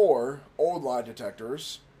 Before, old lie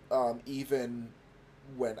detectors, even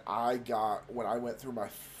when I went through my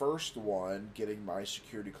first one, getting my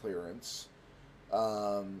security clearance,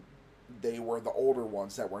 they were the older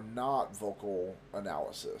ones that were not vocal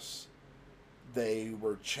analysis. They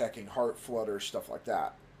were checking heart flutter, stuff like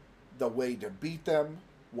that. The way to beat them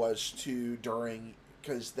was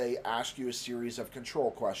because they ask you a series of control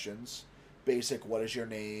questions. Basic, what is your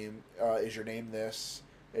name? Is your name this?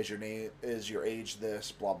 Is your age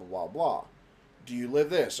this? Blah, blah, blah, blah. Do you live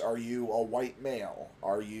this? Are you a white male?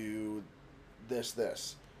 Are you this?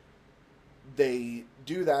 They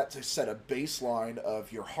do that to set a baseline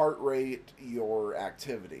of your heart rate, your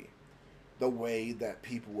activity. The way that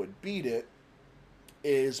people would beat it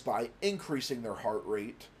is by increasing their heart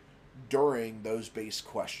rate during those base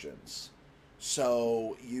questions.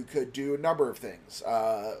 So you could do a number of things.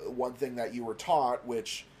 One thing that you were taught,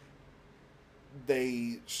 which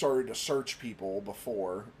they started to search people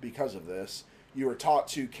before because of this, you were taught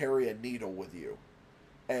to carry a needle with you,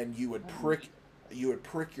 and you would prick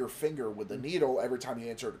your finger with the needle every time you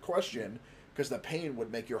answered a question because the pain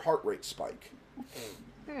would make your heart rate spike.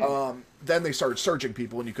 Then they started searching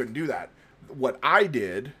people, and you couldn't do that. What I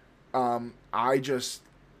did, I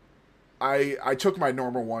took my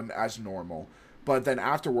normal one as normal, but then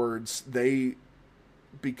afterwards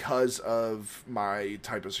because of my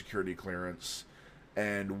type of security clearance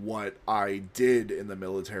and what I did in the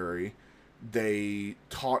military, they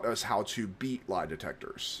taught us how to beat lie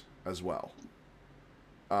detectors as well.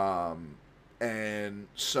 And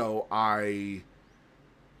so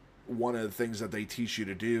one of the things that they teach you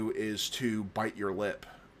to do is to bite your lip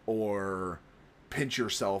or pinch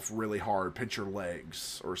yourself really hard, pinch your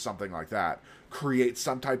legs or something like that. Create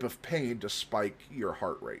some type of pain to spike your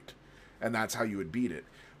heart rate. And that's how you would beat it.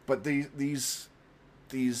 But these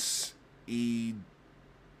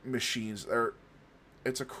machines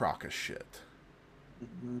it's a crock of shit.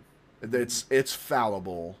 Mm-hmm. It's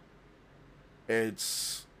fallible.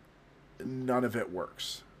 None of it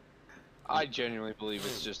works. I genuinely believe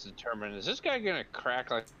it's just determined. Is this guy gonna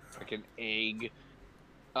crack like an egg?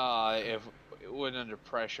 If when under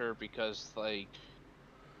pressure, because like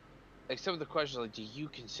some of the questions, like, do you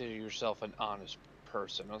consider yourself an honest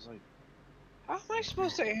person? I was like, how am I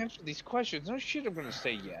supposed to answer these questions? No shit, I'm gonna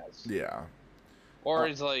say yes. Yeah. Or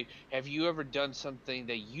it's like, have you ever done something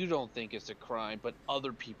that you don't think is a crime, but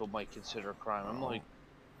other people might consider a crime? I'm like,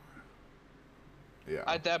 yeah.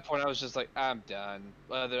 At that point, I was just like, I'm done.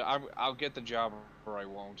 Whether I'll get the job or I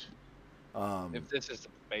won't. If this is the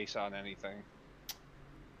base on anything.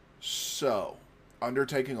 So,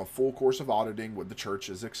 undertaking a full course of auditing with the church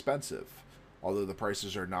is expensive, although the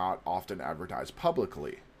prices are not often advertised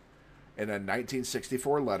publicly. In a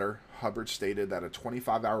 1964 letter, Hubbard stated that a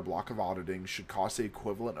 25-hour block of auditing should cost the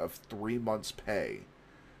equivalent of 3 months' pay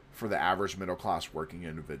for the average middle-class working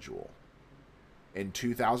individual. In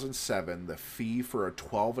 2007, the fee for a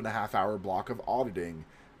 12.5-hour block of auditing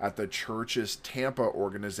at the church's Tampa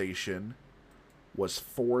organization was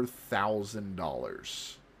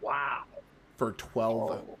 $4,000. Wow. For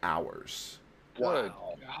 12 hours. Good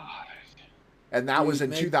God. And that was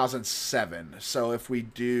in 2007. So if we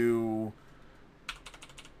do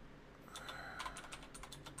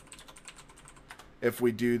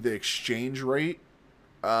the exchange rate,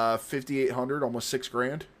 5,800, almost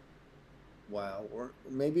 $6,000. Wow. Or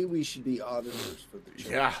maybe we should be auditors for the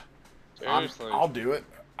church. Yeah. I'll do it.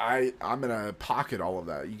 I'm gonna pocket all of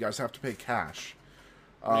that. You guys have to pay cash.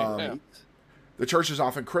 The church is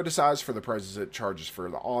often criticized for the prices it charges for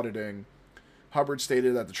the auditing. Hubbard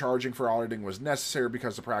stated that the charging for auditing was necessary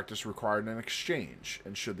because the practice required an exchange,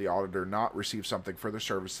 and should the auditor not receive something for their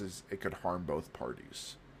services, it could harm both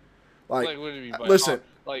parties. Listen.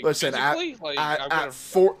 At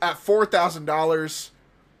 $4,000,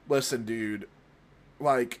 listen, dude,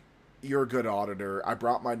 like, you're a good auditor. I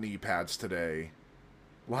brought my knee pads today.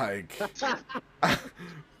 Like,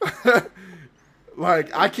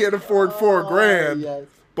 like I can't afford $4,000, yes.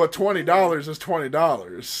 but $20 is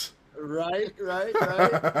 $20. Right.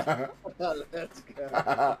 Let's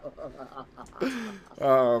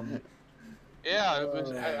go. Yeah, I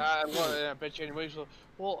bet you anyways.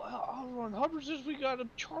 Well, on Hubbard says we gotta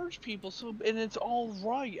charge people, so and it's all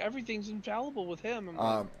right. Everything's infallible with him. I'm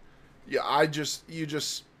like, Yeah, you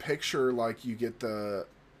just picture like you get the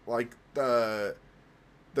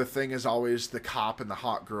thing is always the cop and the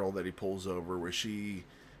hot girl that he pulls over where she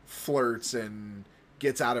flirts and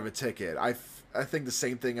gets out of a ticket. I think the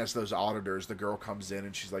same thing as those auditors. The girl comes in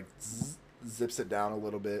and she's like zips it down a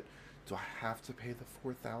little bit. Do I have to pay the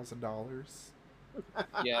 $4,000?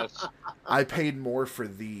 yes. I paid more for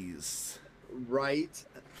these. Right.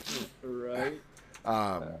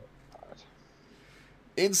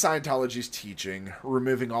 In Scientology's teaching,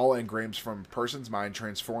 removing all engrams from a person's mind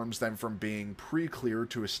transforms them from being pre-clear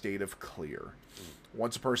to a state of clear.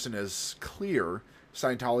 Once a person is clear,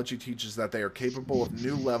 Scientology teaches that they are capable of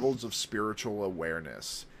new levels of spiritual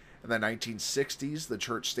awareness. In the 1960s, the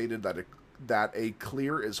church stated that a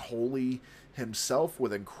clear is wholly himself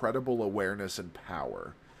with incredible awareness and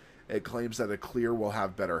power. It claims that a clear will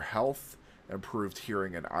have better health, improved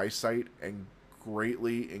hearing and eyesight, and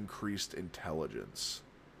greatly increased intelligence.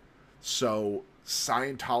 So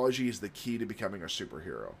Scientology is the key to becoming a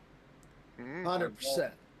superhero.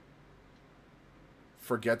 100%.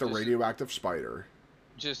 Forget the radioactive spider.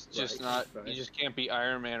 Just right. You just can't be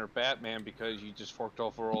Iron Man or Batman because you just forked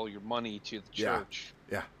over all your money to the church.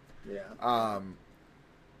 Yeah. Yeah.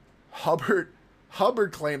 Hubbard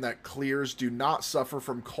claimed that clears do not suffer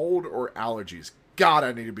from cold or allergies. God,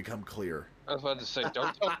 I need to become clear. I was about to say,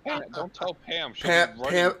 don't tell Pam.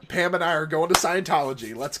 Pam and I are going to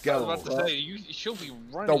Scientology. Let's go. I was about to say, she'll be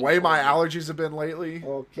running. The way my allergies have been lately.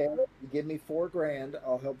 Okay, you give me $4,000.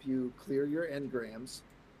 I'll help you clear your engrams.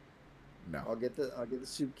 No. I'll get the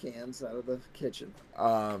soup cans out of the kitchen.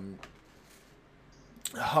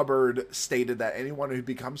 Hubbard stated that anyone who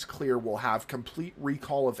becomes clear will have complete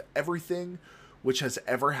recall of everything which has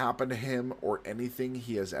ever happened to him or anything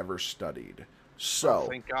he has ever studied. So,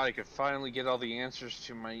 thank God I could finally get all the answers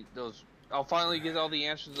to I'll finally get all the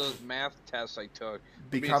answers to those math tests I took.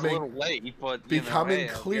 It's a little late, but becoming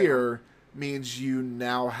clear means you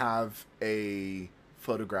now have a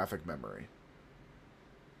photographic memory.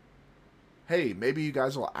 Hey, maybe you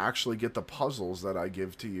guys will actually get the puzzles that I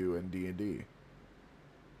give to you in D&D.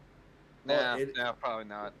 No, probably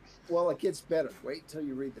not. Well, it gets better. Wait until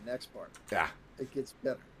you read the next part. Yeah. It gets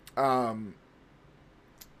better.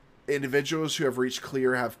 Individuals who have reached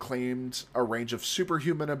clear have claimed a range of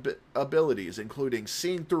superhuman abilities, including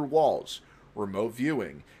seeing through walls, remote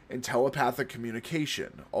viewing, and telepathic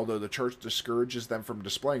communication, although the church discourages them from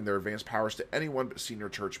displaying their advanced powers to anyone but senior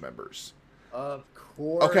church members. Of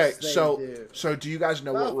course. Okay, they so do you guys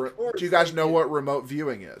know what remote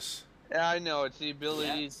viewing is? Yeah, I know. It's the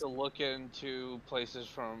ability to look into places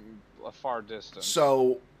from a far distance.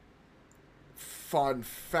 So, fun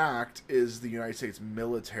fact is the United States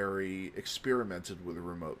military experimented with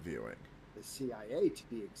remote viewing. The CIA, to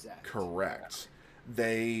be exact. Correct.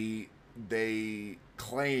 They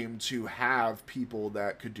claim to have people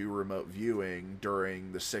that could do remote viewing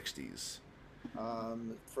during the 60s.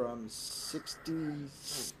 From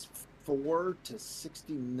 64 to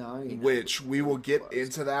 69. Which we will get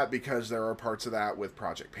into that because there are parts of that with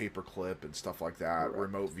Project Paperclip and stuff like that. Correct.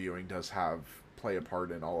 Remote viewing does play a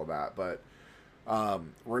part in all of that. But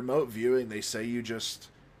remote viewing, they say you just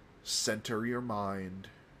center your mind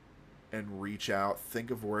and reach out,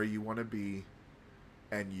 think of where you want to be,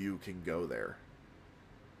 and you can go there.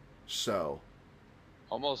 So...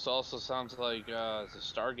 Almost also sounds like the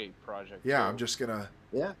Stargate project. Yeah, too. I'm just gonna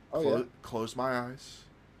close my eyes.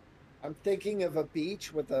 I'm thinking of a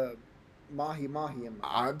beach with a mahi-mahi in my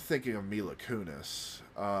I'm thinking of Mila Kunis.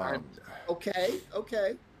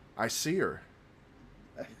 Okay. I see her.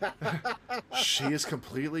 She is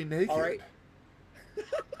completely naked. All right.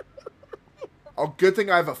 Oh, good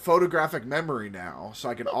thing I have a photographic memory now, so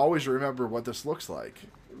I can always remember what this looks like.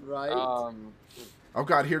 Right. Oh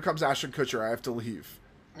God, here comes Ashton Kutcher. I have to leave.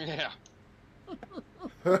 Yeah.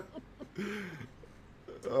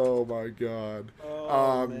 Oh my God.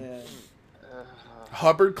 Oh man.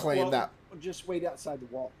 Hubbard claimed that. Just wait outside the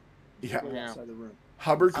wall. Yeah. Outside the room.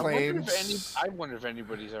 Hubbard claims. I wonder if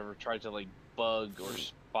anybody's ever tried to bug or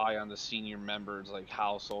spy on the senior members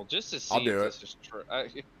household just to see if this is true.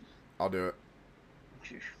 I'll do it.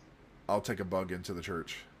 I'll take a bug into the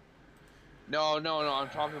church. No, no, no. I'm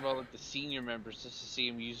talking about like the senior members just to see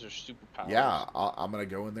them use their Yeah, superpowers. I'm gonna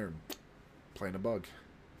go in there and plant a bug.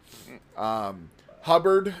 Mm.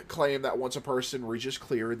 Hubbard claimed that once a person reaches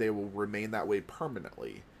clear, they will remain that way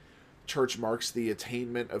permanently. Church marks the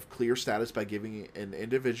attainment of clear status by giving an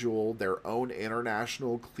individual their own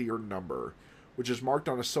international clear number, which is marked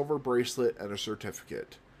on a silver bracelet and a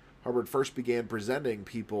certificate. Hubbard first began presenting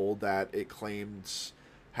people that it claims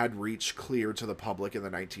had reached clear to the public in the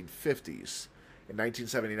 1950s. In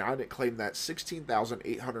 1979, it claimed that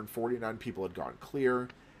 16,849 people had gone clear,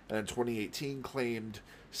 and in 2018 claimed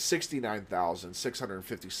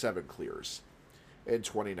 69,657 clears. In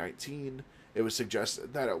 2019, it was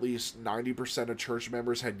suggested that at least 90% of church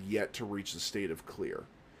members had yet to reach the state of clear,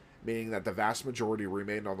 meaning that the vast majority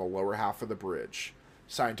remained on the lower half of the bridge.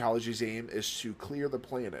 Scientology's aim is to clear the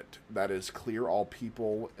planet, that is, clear all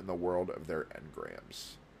people in the world of their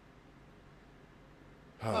engrams.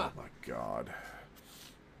 Oh Huh. my god.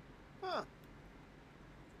 Huh.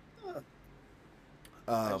 Huh.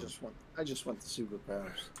 I just want the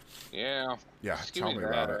superpowers. Yeah. Yeah, Just give tell me me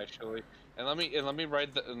that about it. actually. And let me let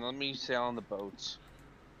me sail on the boats.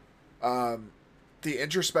 The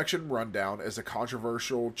introspection rundown is a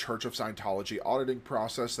controversial Church of Scientology auditing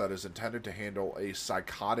process that is intended to handle a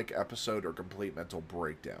psychotic episode or complete mental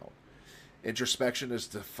breakdown. Introspection is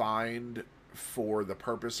defined for the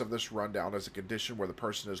purpose of this rundown as a condition where the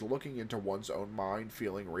person is looking into one's own mind,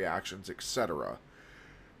 feeling, reactions, etc.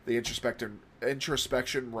 The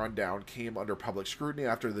introspection rundown came under public scrutiny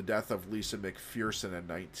after the death of Lisa McPherson in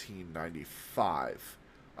 1995.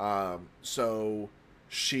 So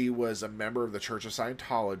she was a member of the Church of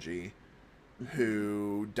Scientology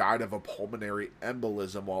who died of a pulmonary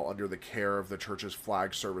embolism while under the care of the church's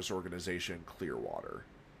flag service organization, Clearwater.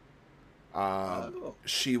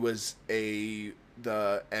 She was the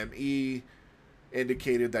ME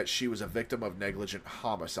indicated that she was a victim of negligent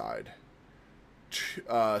homicide.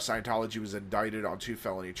 Scientology was indicted on 2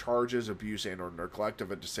 felony charges: abuse and or neglect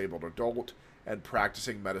of a disabled adult and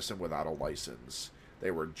practicing medicine without a license.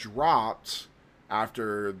 They were dropped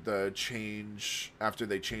after they changed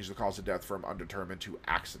the cause of death from undetermined to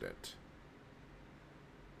accident.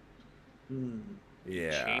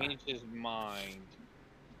 Yeah. Change his mind.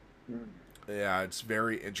 Yeah, it's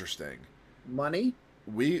very interesting. Money?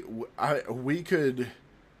 We could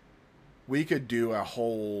do a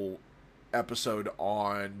whole episode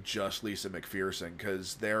on just Lisa McPherson,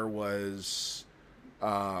 because there was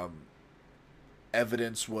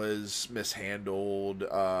evidence was mishandled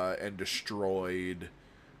and destroyed.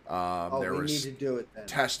 There we was need to do it then.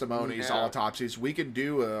 testimonies, Yeah. autopsies. We can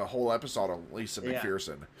do a whole episode on Lisa Yeah.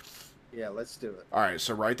 McPherson. Yeah, let's do it. All right,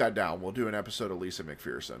 so write that down. We'll do an episode of Lisa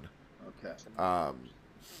McPherson. Okay.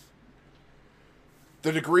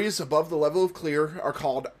 The degrees above the level of clear are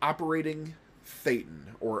called operating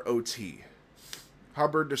thetan, or OT.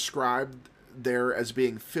 Hubbard described there as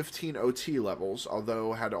being 15 OT levels,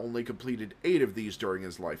 although had only completed 8 of these during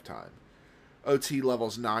his lifetime. OT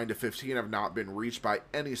levels 9 to 15 have not been reached by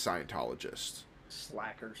any Scientologist.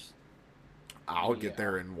 Slackers. I'll get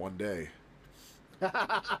there in one day.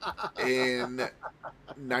 In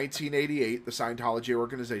 1988, the Scientology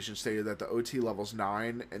organization stated that the OT levels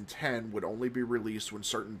 9 and 10 would only be released when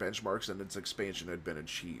certain benchmarks in its expansion had been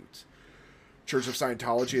achieved. Church of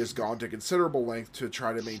Scientology has gone to considerable length to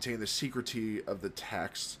try to maintain the secrecy of the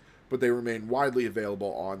texts, but they remain widely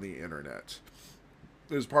available on the internet.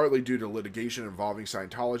 It was partly due to litigation involving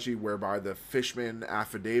Scientology, whereby the Fishman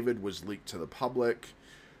affidavit was leaked to the public.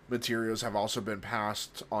 Materials have also been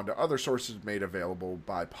passed on to other sources made available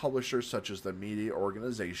by publishers such as the media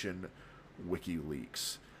organization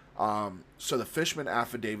WikiLeaks. So the Fishman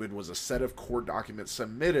affidavit was a set of court documents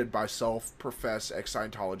submitted by self-professed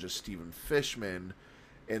ex-Scientologist Stephen Fishman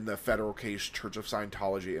in the federal case Church of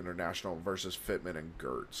Scientology International versus Fitman and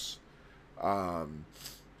Gertz.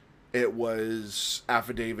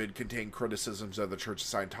 Affidavit contained criticisms of the Church of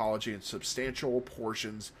Scientology and substantial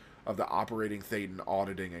portions of the operating thetan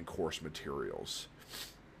auditing and course materials.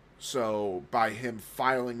 So by him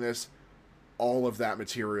filing this, all of that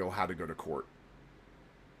material had to go to court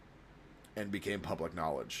and became public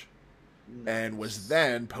knowledge, and was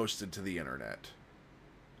then posted to the internet.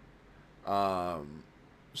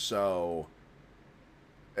 So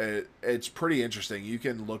it's pretty interesting. You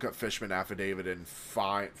can look up Fishman affidavit and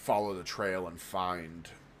follow the trail and find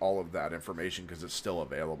all of that information because it's still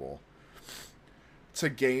available. To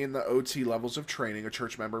gain the OT levels of training, a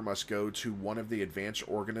church member must go to one of the advanced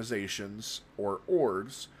organizations, or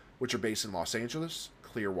orgs, which are based in Los Angeles,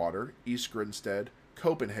 Clearwater, East Grinstead,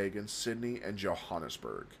 Copenhagen, Sydney, and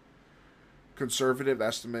Johannesburg. Conservative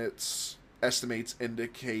estimates estimates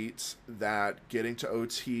indicate that getting to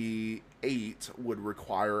OT 8 would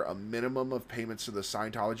require a minimum of payments to the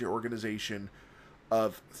Scientology organization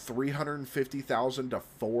of $350,000 to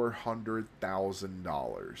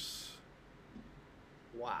 $400,000.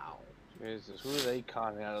 Wow. Jesus, who are they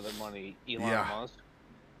conning out of their money? Elon Yeah. Musk?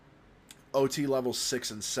 OT levels 6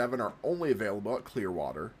 and 7 are only available at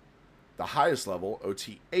Clearwater. The highest level,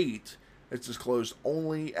 OT 8, is disclosed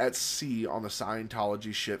only at sea on the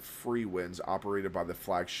Scientology ship Free Winds, operated by the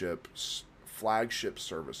flagship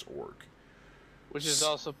service org. Which is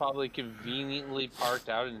also probably conveniently parked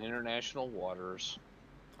out in international waters.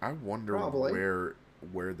 I wonder where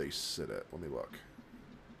they sit at. Let me look.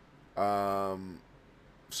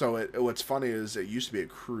 So what's funny is it used to be a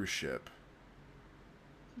cruise ship.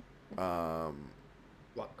 What,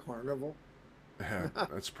 Carnival? Yeah,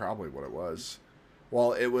 that's probably what it was.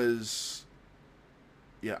 Well, it was.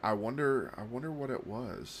 Yeah, I wonder what it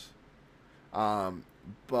was.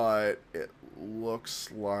 But it looks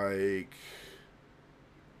like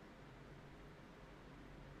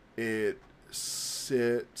it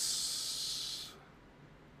sits.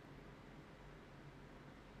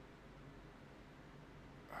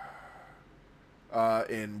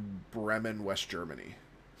 In Bremen, West Germany.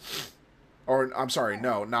 Or, I'm sorry,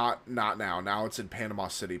 no, not now. Now it's in Panama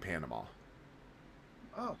City, Panama.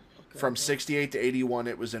 Oh, okay. From 68 to 81,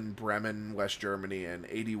 it was in Bremen, West Germany, and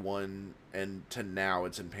 81 and to now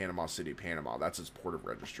it's in Panama City, Panama. That's its port of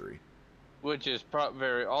registry. Which is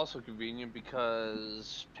very also convenient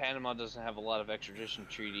because Panama doesn't have a lot of extradition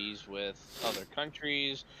treaties with other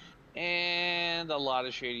countries, and a lot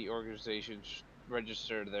of shady organizations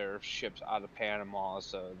register their ships out of Panama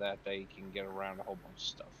so that they can get around a whole bunch of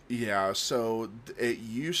stuff. Yeah, so it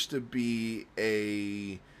used to be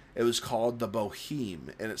it was called the Boheme,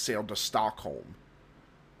 and it sailed to Stockholm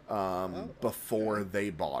before they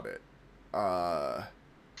bought it.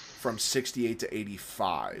 From 68 to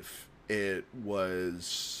 85, it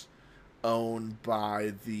was owned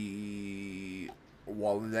by the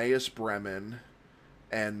Wallenius Bremen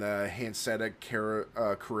and the Hanseatic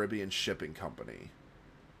Caribbean Shipping Company.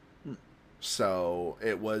 So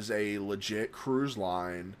it was a legit cruise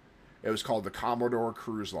line. It was called the Commodore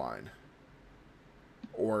Cruise Line.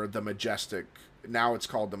 Or the Majestic. Now it's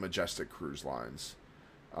called the Majestic Cruise Lines.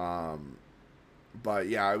 But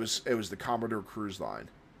yeah, it was the Commodore Cruise Line.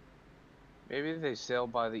 Maybe they sail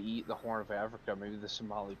by the Horn of Africa. Maybe the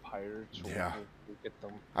Somali pirates will get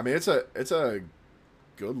them. I mean, it's a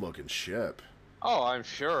good looking ship. Oh, I'm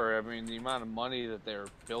sure. I mean, the amount of money that they're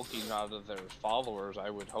bilking out of their followers, I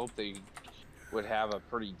would hope they would have a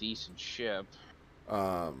pretty decent ship.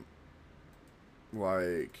 Like,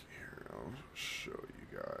 here, I'll show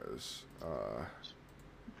you guys.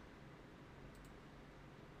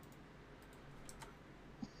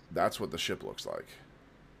 That's what the ship looks like.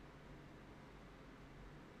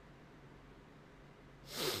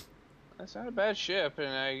 That's not a bad ship,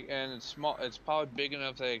 and it's small. It's probably big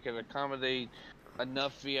enough that it could accommodate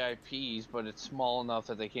enough VIPs, but it's small enough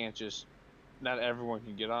that they can't just. Not everyone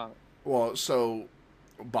can get on it. Well, so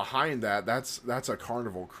behind that's a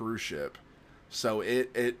Carnival cruise ship, so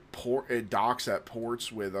it docks at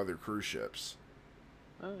ports with other cruise ships.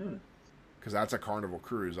 Oh. Because that's a Carnival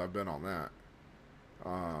cruise. I've been on that.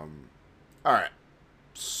 All right,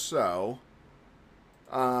 so,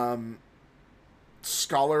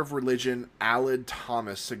 scholar of religion Alid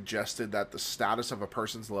Thomas suggested that the status of a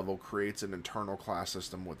person's level creates an internal class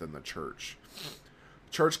system within the church.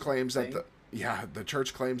 Church claims that the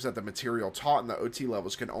church claims that the material taught in the OT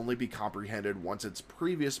levels can only be comprehended once its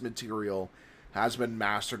previous material has been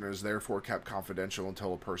mastered and is therefore kept confidential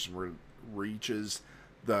until a person reaches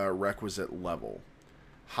the requisite level.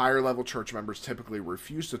 Higher level church members typically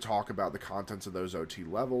refuse to talk about the contents of those OT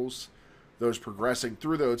levels. Those progressing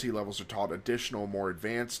through the OT levels are taught additional, more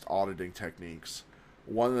advanced auditing techniques.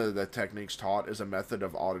 One of the techniques taught is a method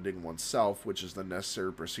of auditing oneself, which is the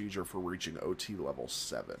necessary procedure for reaching OT level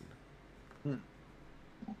 7.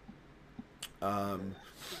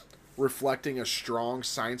 Reflecting a strong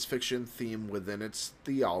science fiction theme within its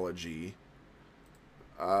theology,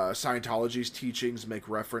 Scientology's teachings make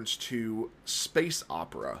reference to space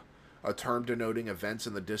opera, a term denoting events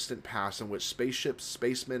in the distant past in which spaceships,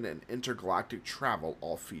 spacemen, and intergalactic travel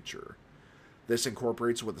all feature. This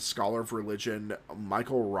incorporates what the scholar of religion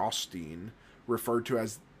Michael Rothstein referred to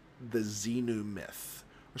as the Xenu myth,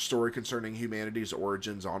 a story concerning humanity's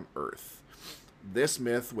origins on Earth. This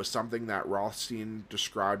myth was something that Rothstein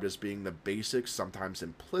described as being the basic, sometimes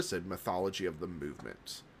implicit, mythology of the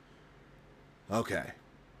movement. Okay,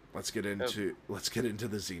 let's get into the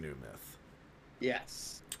Xenu myth.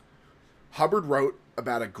 Yes. Hubbard wrote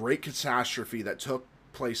about a great catastrophe that took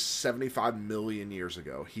place 75 million years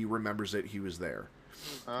ago. He remembers it. He was there.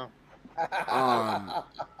 Oh.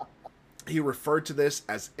 He referred to this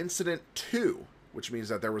as Incident 2, which means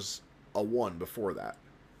that there was a 1 before that.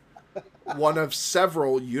 One of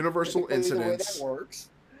several universal incidents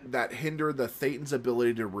that hinder the Thetan's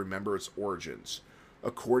ability to remember its origins.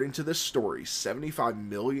 According to this story, 75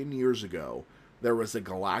 million years ago, there was a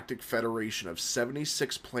galactic federation of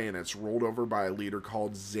 76 planets ruled over by a leader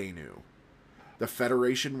called Xenu. The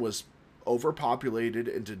Federation was overpopulated,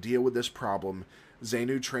 and to deal with this problem,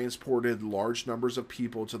 Xenu transported large numbers of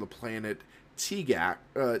people to the planet Tegiak,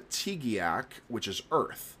 which is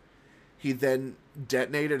Earth. He then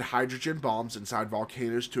detonated hydrogen bombs inside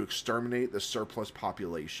volcanoes to exterminate the surplus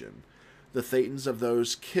population. The Thetans of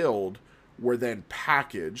those killed were then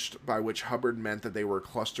packaged, by which Hubbard meant that they were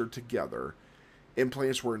clustered together.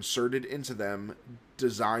 Implants were inserted into them,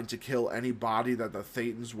 designed to kill any body that the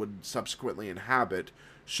Thetans would subsequently inhabit,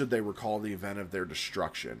 should they recall the event of their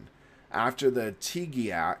destruction. After the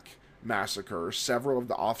Tegiak massacre, several of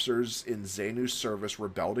the officers in Xenu's service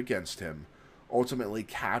rebelled against him, ultimately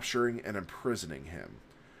capturing and imprisoning him.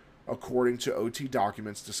 According to OT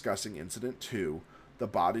documents discussing Incident 2, the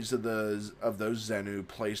bodies of those Xenu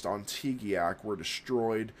placed on Tegiak were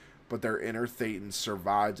destroyed, but their inner Thetans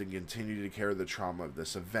survived and continued to carry the trauma of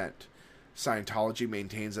this event. Scientology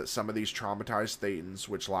maintains that some of these traumatized Thetans,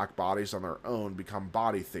 which lack bodies on their own, become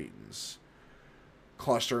body Thetans,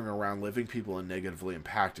 clustering around living people and negatively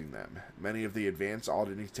impacting them. Many of the advanced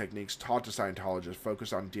auditing techniques taught to Scientologists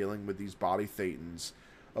focus on dealing with these body Thetans,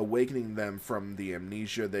 awakening them from the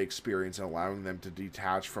amnesia they experience and allowing them to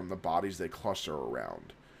detach from the bodies they cluster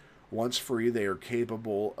around. Once free, they are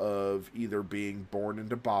capable of either being born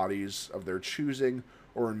into bodies of their choosing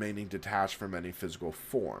or remaining detached from any physical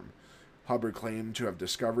form. Hubbard claimed to have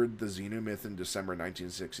discovered the Xenu myth in December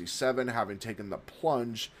 1967, having taken the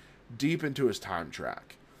plunge deep into his time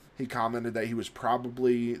track. He commented that he was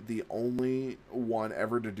probably the only one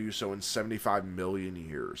ever to do so in 75 million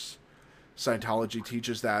years. Scientology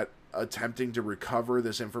teaches that attempting to recover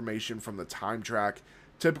this information from the time track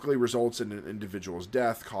typically results in an individual's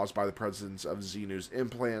death caused by the presence of Xenu's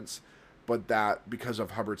implants, but that because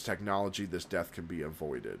of Hubbard's technology, this death can be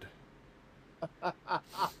avoided.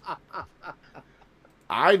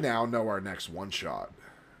 I now know our next one-shot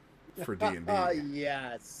for D&D.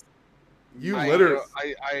 Yes. You literally...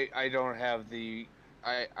 I don't have the...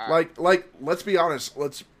 Like, let's be honest.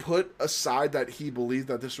 Let's put aside that he believed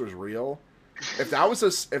that this was real. If that was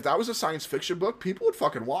a science fiction book, people would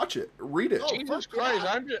fucking watch it, read it. Jesus Christ!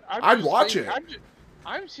 Yeah. I'd watch it.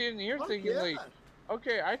 I'm sitting here thinking like,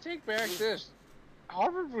 okay, I take back this.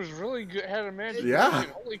 Harvard was really good. Had imagination. Yeah.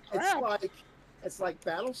 Holy crap! It's like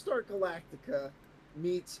Battlestar Galactica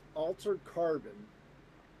meets Altered Carbon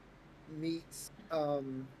meets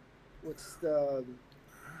what's the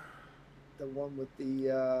one with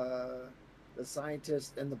the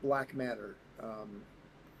scientist and the black matter.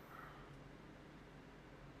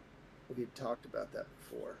 We've talked about that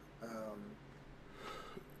before.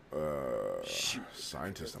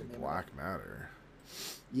 Scientist in black matter.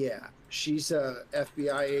 Yeah, she's a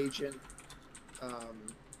FBI agent, or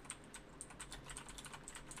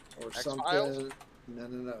X-Files? something.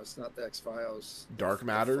 No, it's not the X-Files. Dark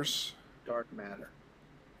Matters. Dark Matter.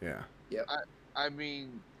 Yeah. Yep. I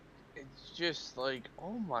mean, it's just like,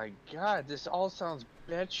 oh my god, this all sounds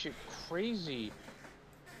batshit crazy.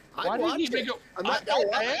 Why did you make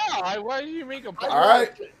why did you make a book? All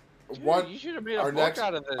right. Dude, you should have made a book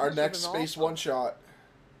out of this. Our next space awesome. one shot.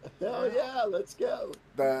 Hell yeah, let's go.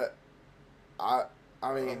 I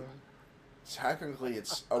mean, technically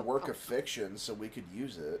it's a work of fiction, so we could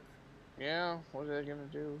use it. Yeah, what are they gonna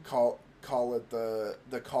do? Call it the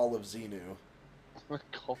Call of Xenu.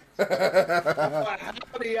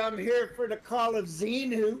 Howdy, I'm here for the Call of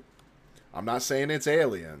Xenu. I'm not saying it's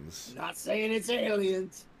aliens. Not saying it's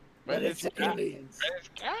aliens. But it's aliens. It's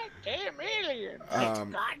goddamn aliens. It's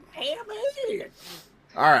goddamn aliens.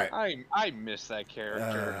 All right. I miss that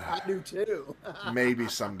character. I do too. Maybe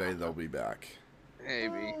someday they'll be back.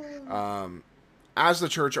 Maybe. As the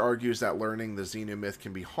church argues that learning the Xenu myth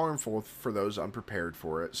can be harmful for those unprepared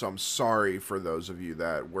for it, so I'm sorry for those of you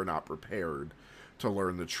that were not prepared to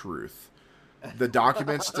learn the truth. The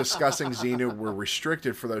documents discussing Xenu were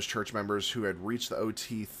restricted for those church members who had reached the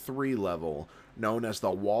OT3 level, known as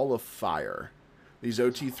the Wall of Fire. These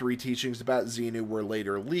OT3 teachings about Xenu were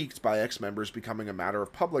later leaked by ex-members, becoming a matter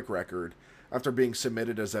of public record after being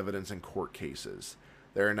submitted as evidence in court cases.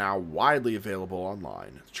 They are now widely available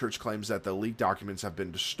online. The church claims that the leaked documents have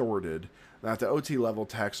been distorted, and that the OT level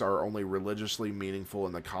texts are only religiously meaningful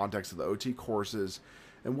in the context of the OT courses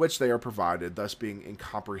in which they are provided, thus being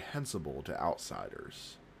incomprehensible to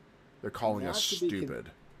outsiders. They're calling us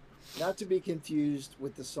stupid. Not to be confused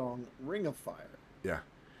with the song Ring of Fire. Yeah.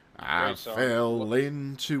 I fell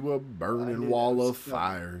into a burning wall of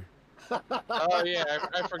fire. Oh yeah,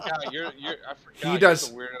 I forgot. I forgot. He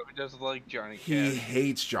does. You're the weirdo who doesn't like Johnny Cash. He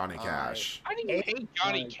hates Johnny Cash. How do you hate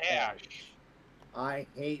Johnny Cash? I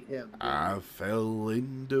hate him. Dude. I fell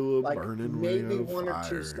into a burning ring of fire. Maybe one or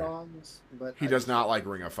two songs, but he does not like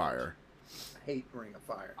Ring of Fire. I hate Ring of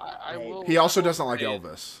Fire. He also doesn't like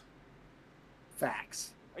Elvis.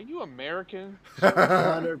 Facts. Are you American?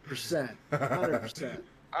 100%. 100%.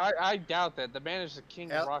 I doubt that. The man is the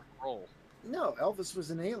king of rock and roll. No, Elvis was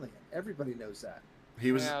an alien. Everybody knows that.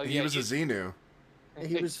 He was a Xenu.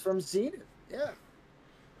 He was from Xenu. Yeah.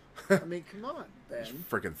 I mean, come on, Ben.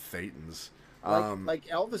 Freaking Thetans. Like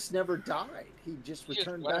Elvis never died. He just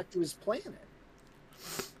returned back to his planet.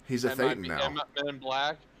 He's a Thetan now. Men in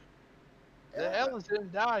Black. The Elvis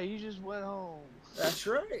didn't die. He just went home. That's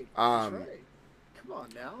right. That's right. Come on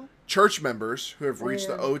now. Church members who have reached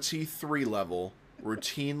the OT3 level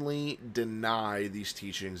routinely deny these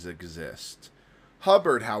teachings exist.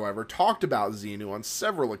 Hubbard, however, talked about Xenu on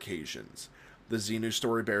several occasions. The Xenu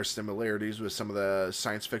story bears similarities with some of the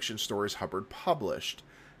science fiction stories Hubbard published,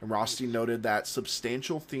 and Rothstein noted that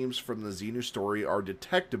substantial themes from the Xenu story are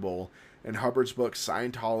detectable in Hubbard's book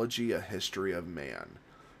Scientology, A History of Man.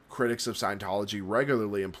 Critics of Scientology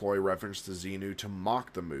regularly employ reference to Xenu to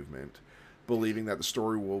mock the movement, believing that the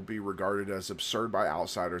story will be regarded as absurd by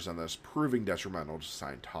outsiders and thus proving detrimental to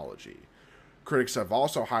Scientology. Critics have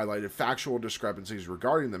also highlighted factual discrepancies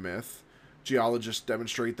regarding the myth. Geologists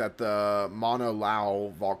demonstrate that the Mauna Loa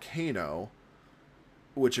volcano,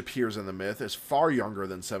 which appears in the myth, is far younger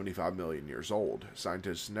than 75 million years old.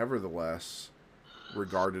 Scientists nevertheless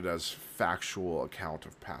regard it as factual account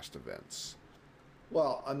of past events.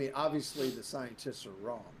 Well, I mean, obviously the scientists are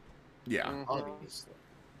wrong. Yeah. Obviously.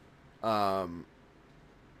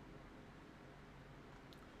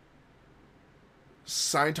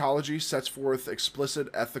 Scientology sets forth explicit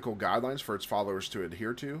ethical guidelines for its followers to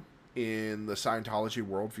adhere to. In the Scientology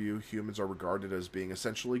worldview, humans are regarded as being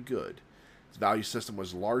essentially good. Its value system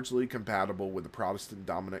was largely compatible with the Protestant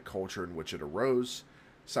dominant culture in which it arose.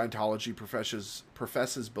 Scientology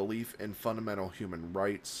professes belief in fundamental human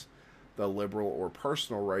rights. The liberal or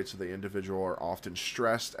personal rights of the individual are often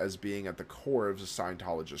stressed as being at the core of the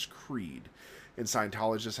Scientologist creed, and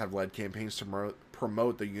Scientologists have led campaigns to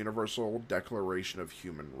promote the Universal Declaration of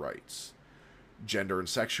Human Rights. Gender and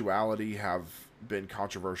sexuality have been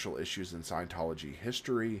controversial issues in Scientology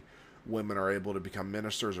history. Women are able to become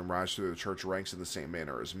ministers and rise through the church ranks in the same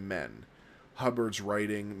manner as men. Hubbard's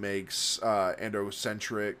writing makes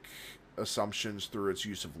androcentric assumptions through its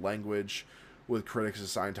use of language, with critics of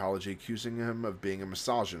Scientology accusing him of being a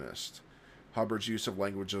misogynist. Hubbard's use of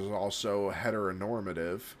language is also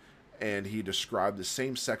heteronormative, and he described the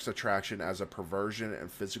same-sex attraction as a perversion and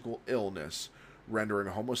physical illness, rendering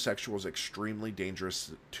homosexuals extremely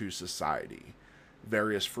dangerous to society.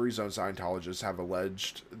 Various Free Zone Scientologists have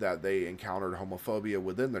alleged that they encountered homophobia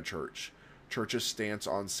within the church. Church's stance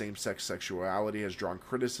on same-sex sexuality has drawn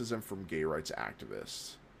criticism from gay rights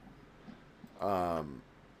activists.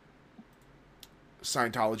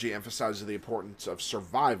 Scientology emphasizes the importance of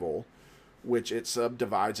survival, which it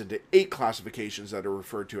subdivides into 8 classifications that are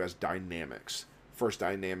referred to as dynamics. First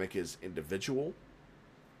dynamic is individual.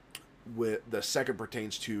 The second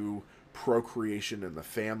pertains to procreation in the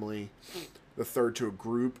family. The third to a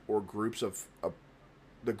group or groups a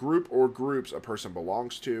person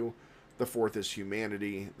belongs to. The fourth is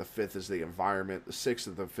humanity. The fifth is the environment. The sixth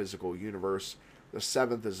is the physical universe. The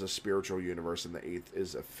seventh is a spiritual universe, and the eighth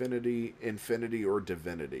is infinity, or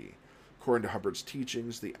divinity. According to Hubbard's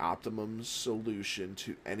teachings, the optimum solution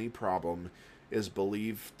to any problem is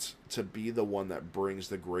believed to be the one that brings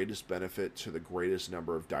the greatest benefit to the greatest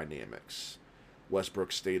number of dynamics.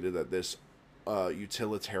 Westbrook stated that this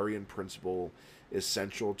utilitarian principle is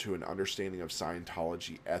central to an understanding of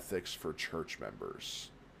Scientology ethics for church members.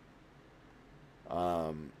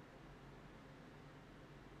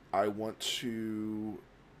 I want to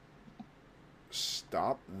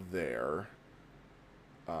stop there.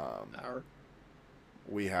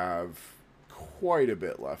 We have quite a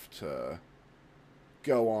bit left to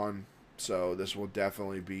go on, so this will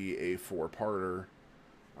definitely be a 4-parter.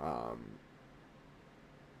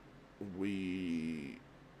 We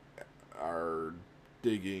are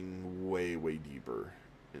digging way, way deeper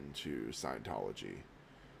into Scientology.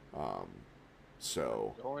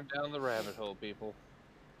 So Going down the rabbit hole, people.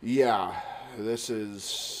 yeah, this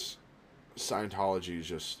is Scientology is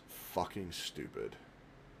just fucking stupid.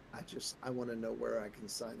 I want to know where I can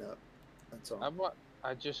sign up. That's all.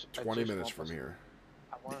 I just 20 minutes want from here.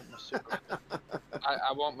 I want my super.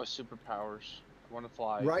 I want my superpowers. I want to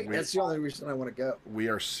fly. Right? That's the only reason I want to go. We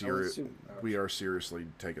are serious. We are seriously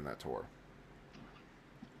taking that tour.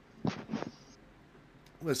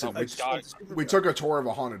 Listen, we took a tour of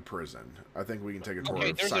a haunted prison. I think we can take a tour of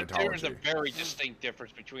Scientology. There's a very distinct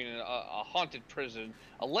difference between a haunted prison,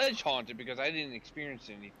 alleged haunted, because I didn't experience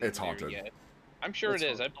anything it's haunted. yet. I'm sure it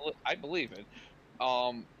is. I believe it.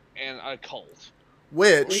 And a cult.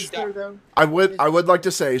 Which I would like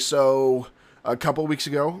to say. So a couple weeks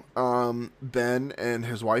ago, Ben and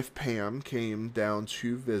his wife Pam came down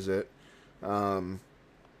to visit.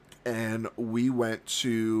 And we went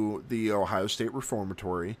to the Ohio State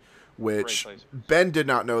Reformatory, which Ben did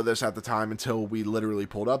not know this at the time until we literally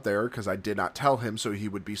pulled up there, because I did not tell him so he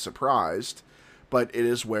would be surprised. But it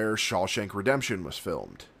is where Shawshank Redemption was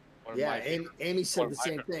filmed. Yeah, Amy said the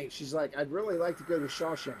same thing. She's like, I'd really like to go to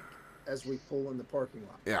Shawshank as we pull in the parking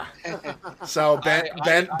lot. Yeah. So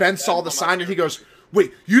Ben saw the sign and he goes,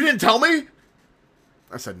 "Wait, you didn't tell me?"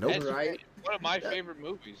 I said, "Nope." Right. One of my favorite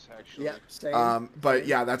movies, actually. Yeah, same. But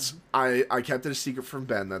yeah, that's I kept it a secret from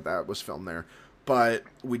Ben that was filmed there. But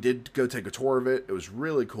we did go take a tour of it. It was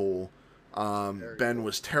really cool. Ben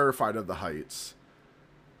was terrified of the heights.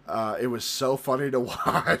 It was so funny to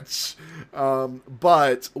watch.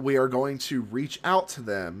 But we are going to reach out to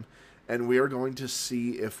them, and we are going to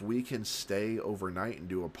see if we can stay overnight and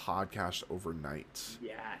do a podcast overnight.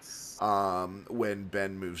 Yes. When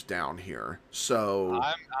Ben moves down here. So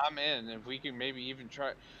I'm in. If we can maybe even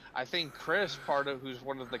try. I think Chris, who's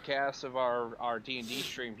one of the cast of our D&D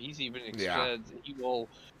stream, he's even said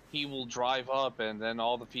he will drive up, and then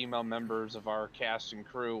all the female members of our cast and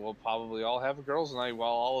crew will probably all have a girls' night while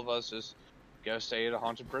all of us just go stay at a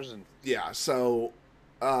haunted prison. Yeah, so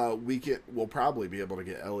we'll probably be able to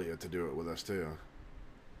get Elliot to do it with us too.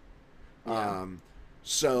 Yeah.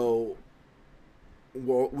 So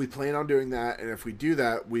we plan on doing that, and if we do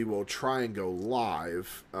that, we will try and go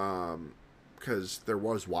live, because there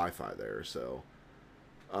was Wi-Fi there. So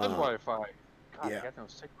good Wi-Fi. God, yeah. I got no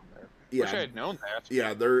signal there. Yeah. Wish I had known that.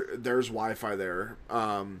 Yeah, there's Wi-Fi there.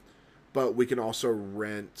 But we can also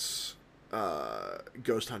rent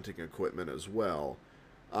ghost hunting equipment as well.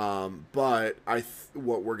 But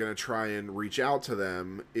what we're gonna try and reach out to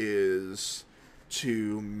them is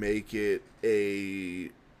to make it a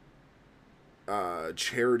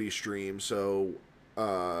charity stream. So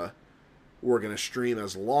we're gonna stream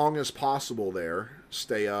as long as possible there,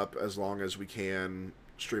 stay up as long as we can,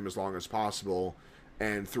 stream as long as possible,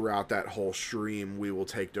 and throughout that whole stream we will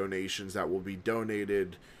take donations that will be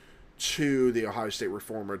donated to the Ohio State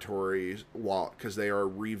Reformatory, because they are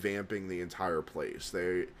revamping the entire place.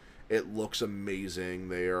 It looks amazing.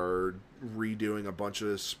 They are redoing a bunch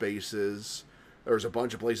of spaces. There's a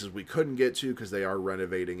bunch of places we couldn't get to because they are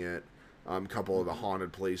renovating it. A couple of the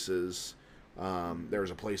haunted places. There was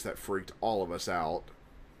a place that freaked all of us out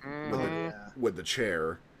with the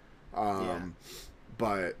chair.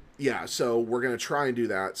 But yeah, so we're gonna try and do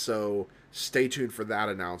that. So stay tuned for that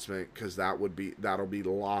announcement, because that'll be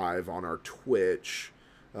live on our Twitch,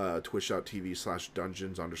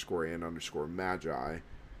 twitch.tv/dungeons_and_magi.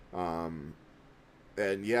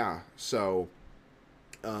 And yeah, so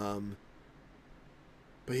but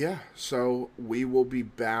yeah, so we will be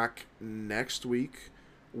back next week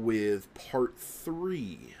with part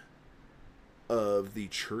 3 of the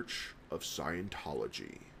Church of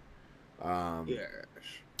Scientology. Yes.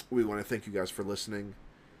 We want to thank you guys for listening,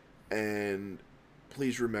 and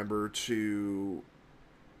please remember to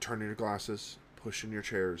turn in your glasses, push in your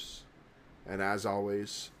chairs, and as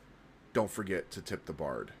always, don't forget to tip the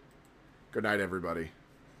bard. Good night, everybody.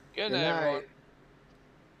 Good night, everyone.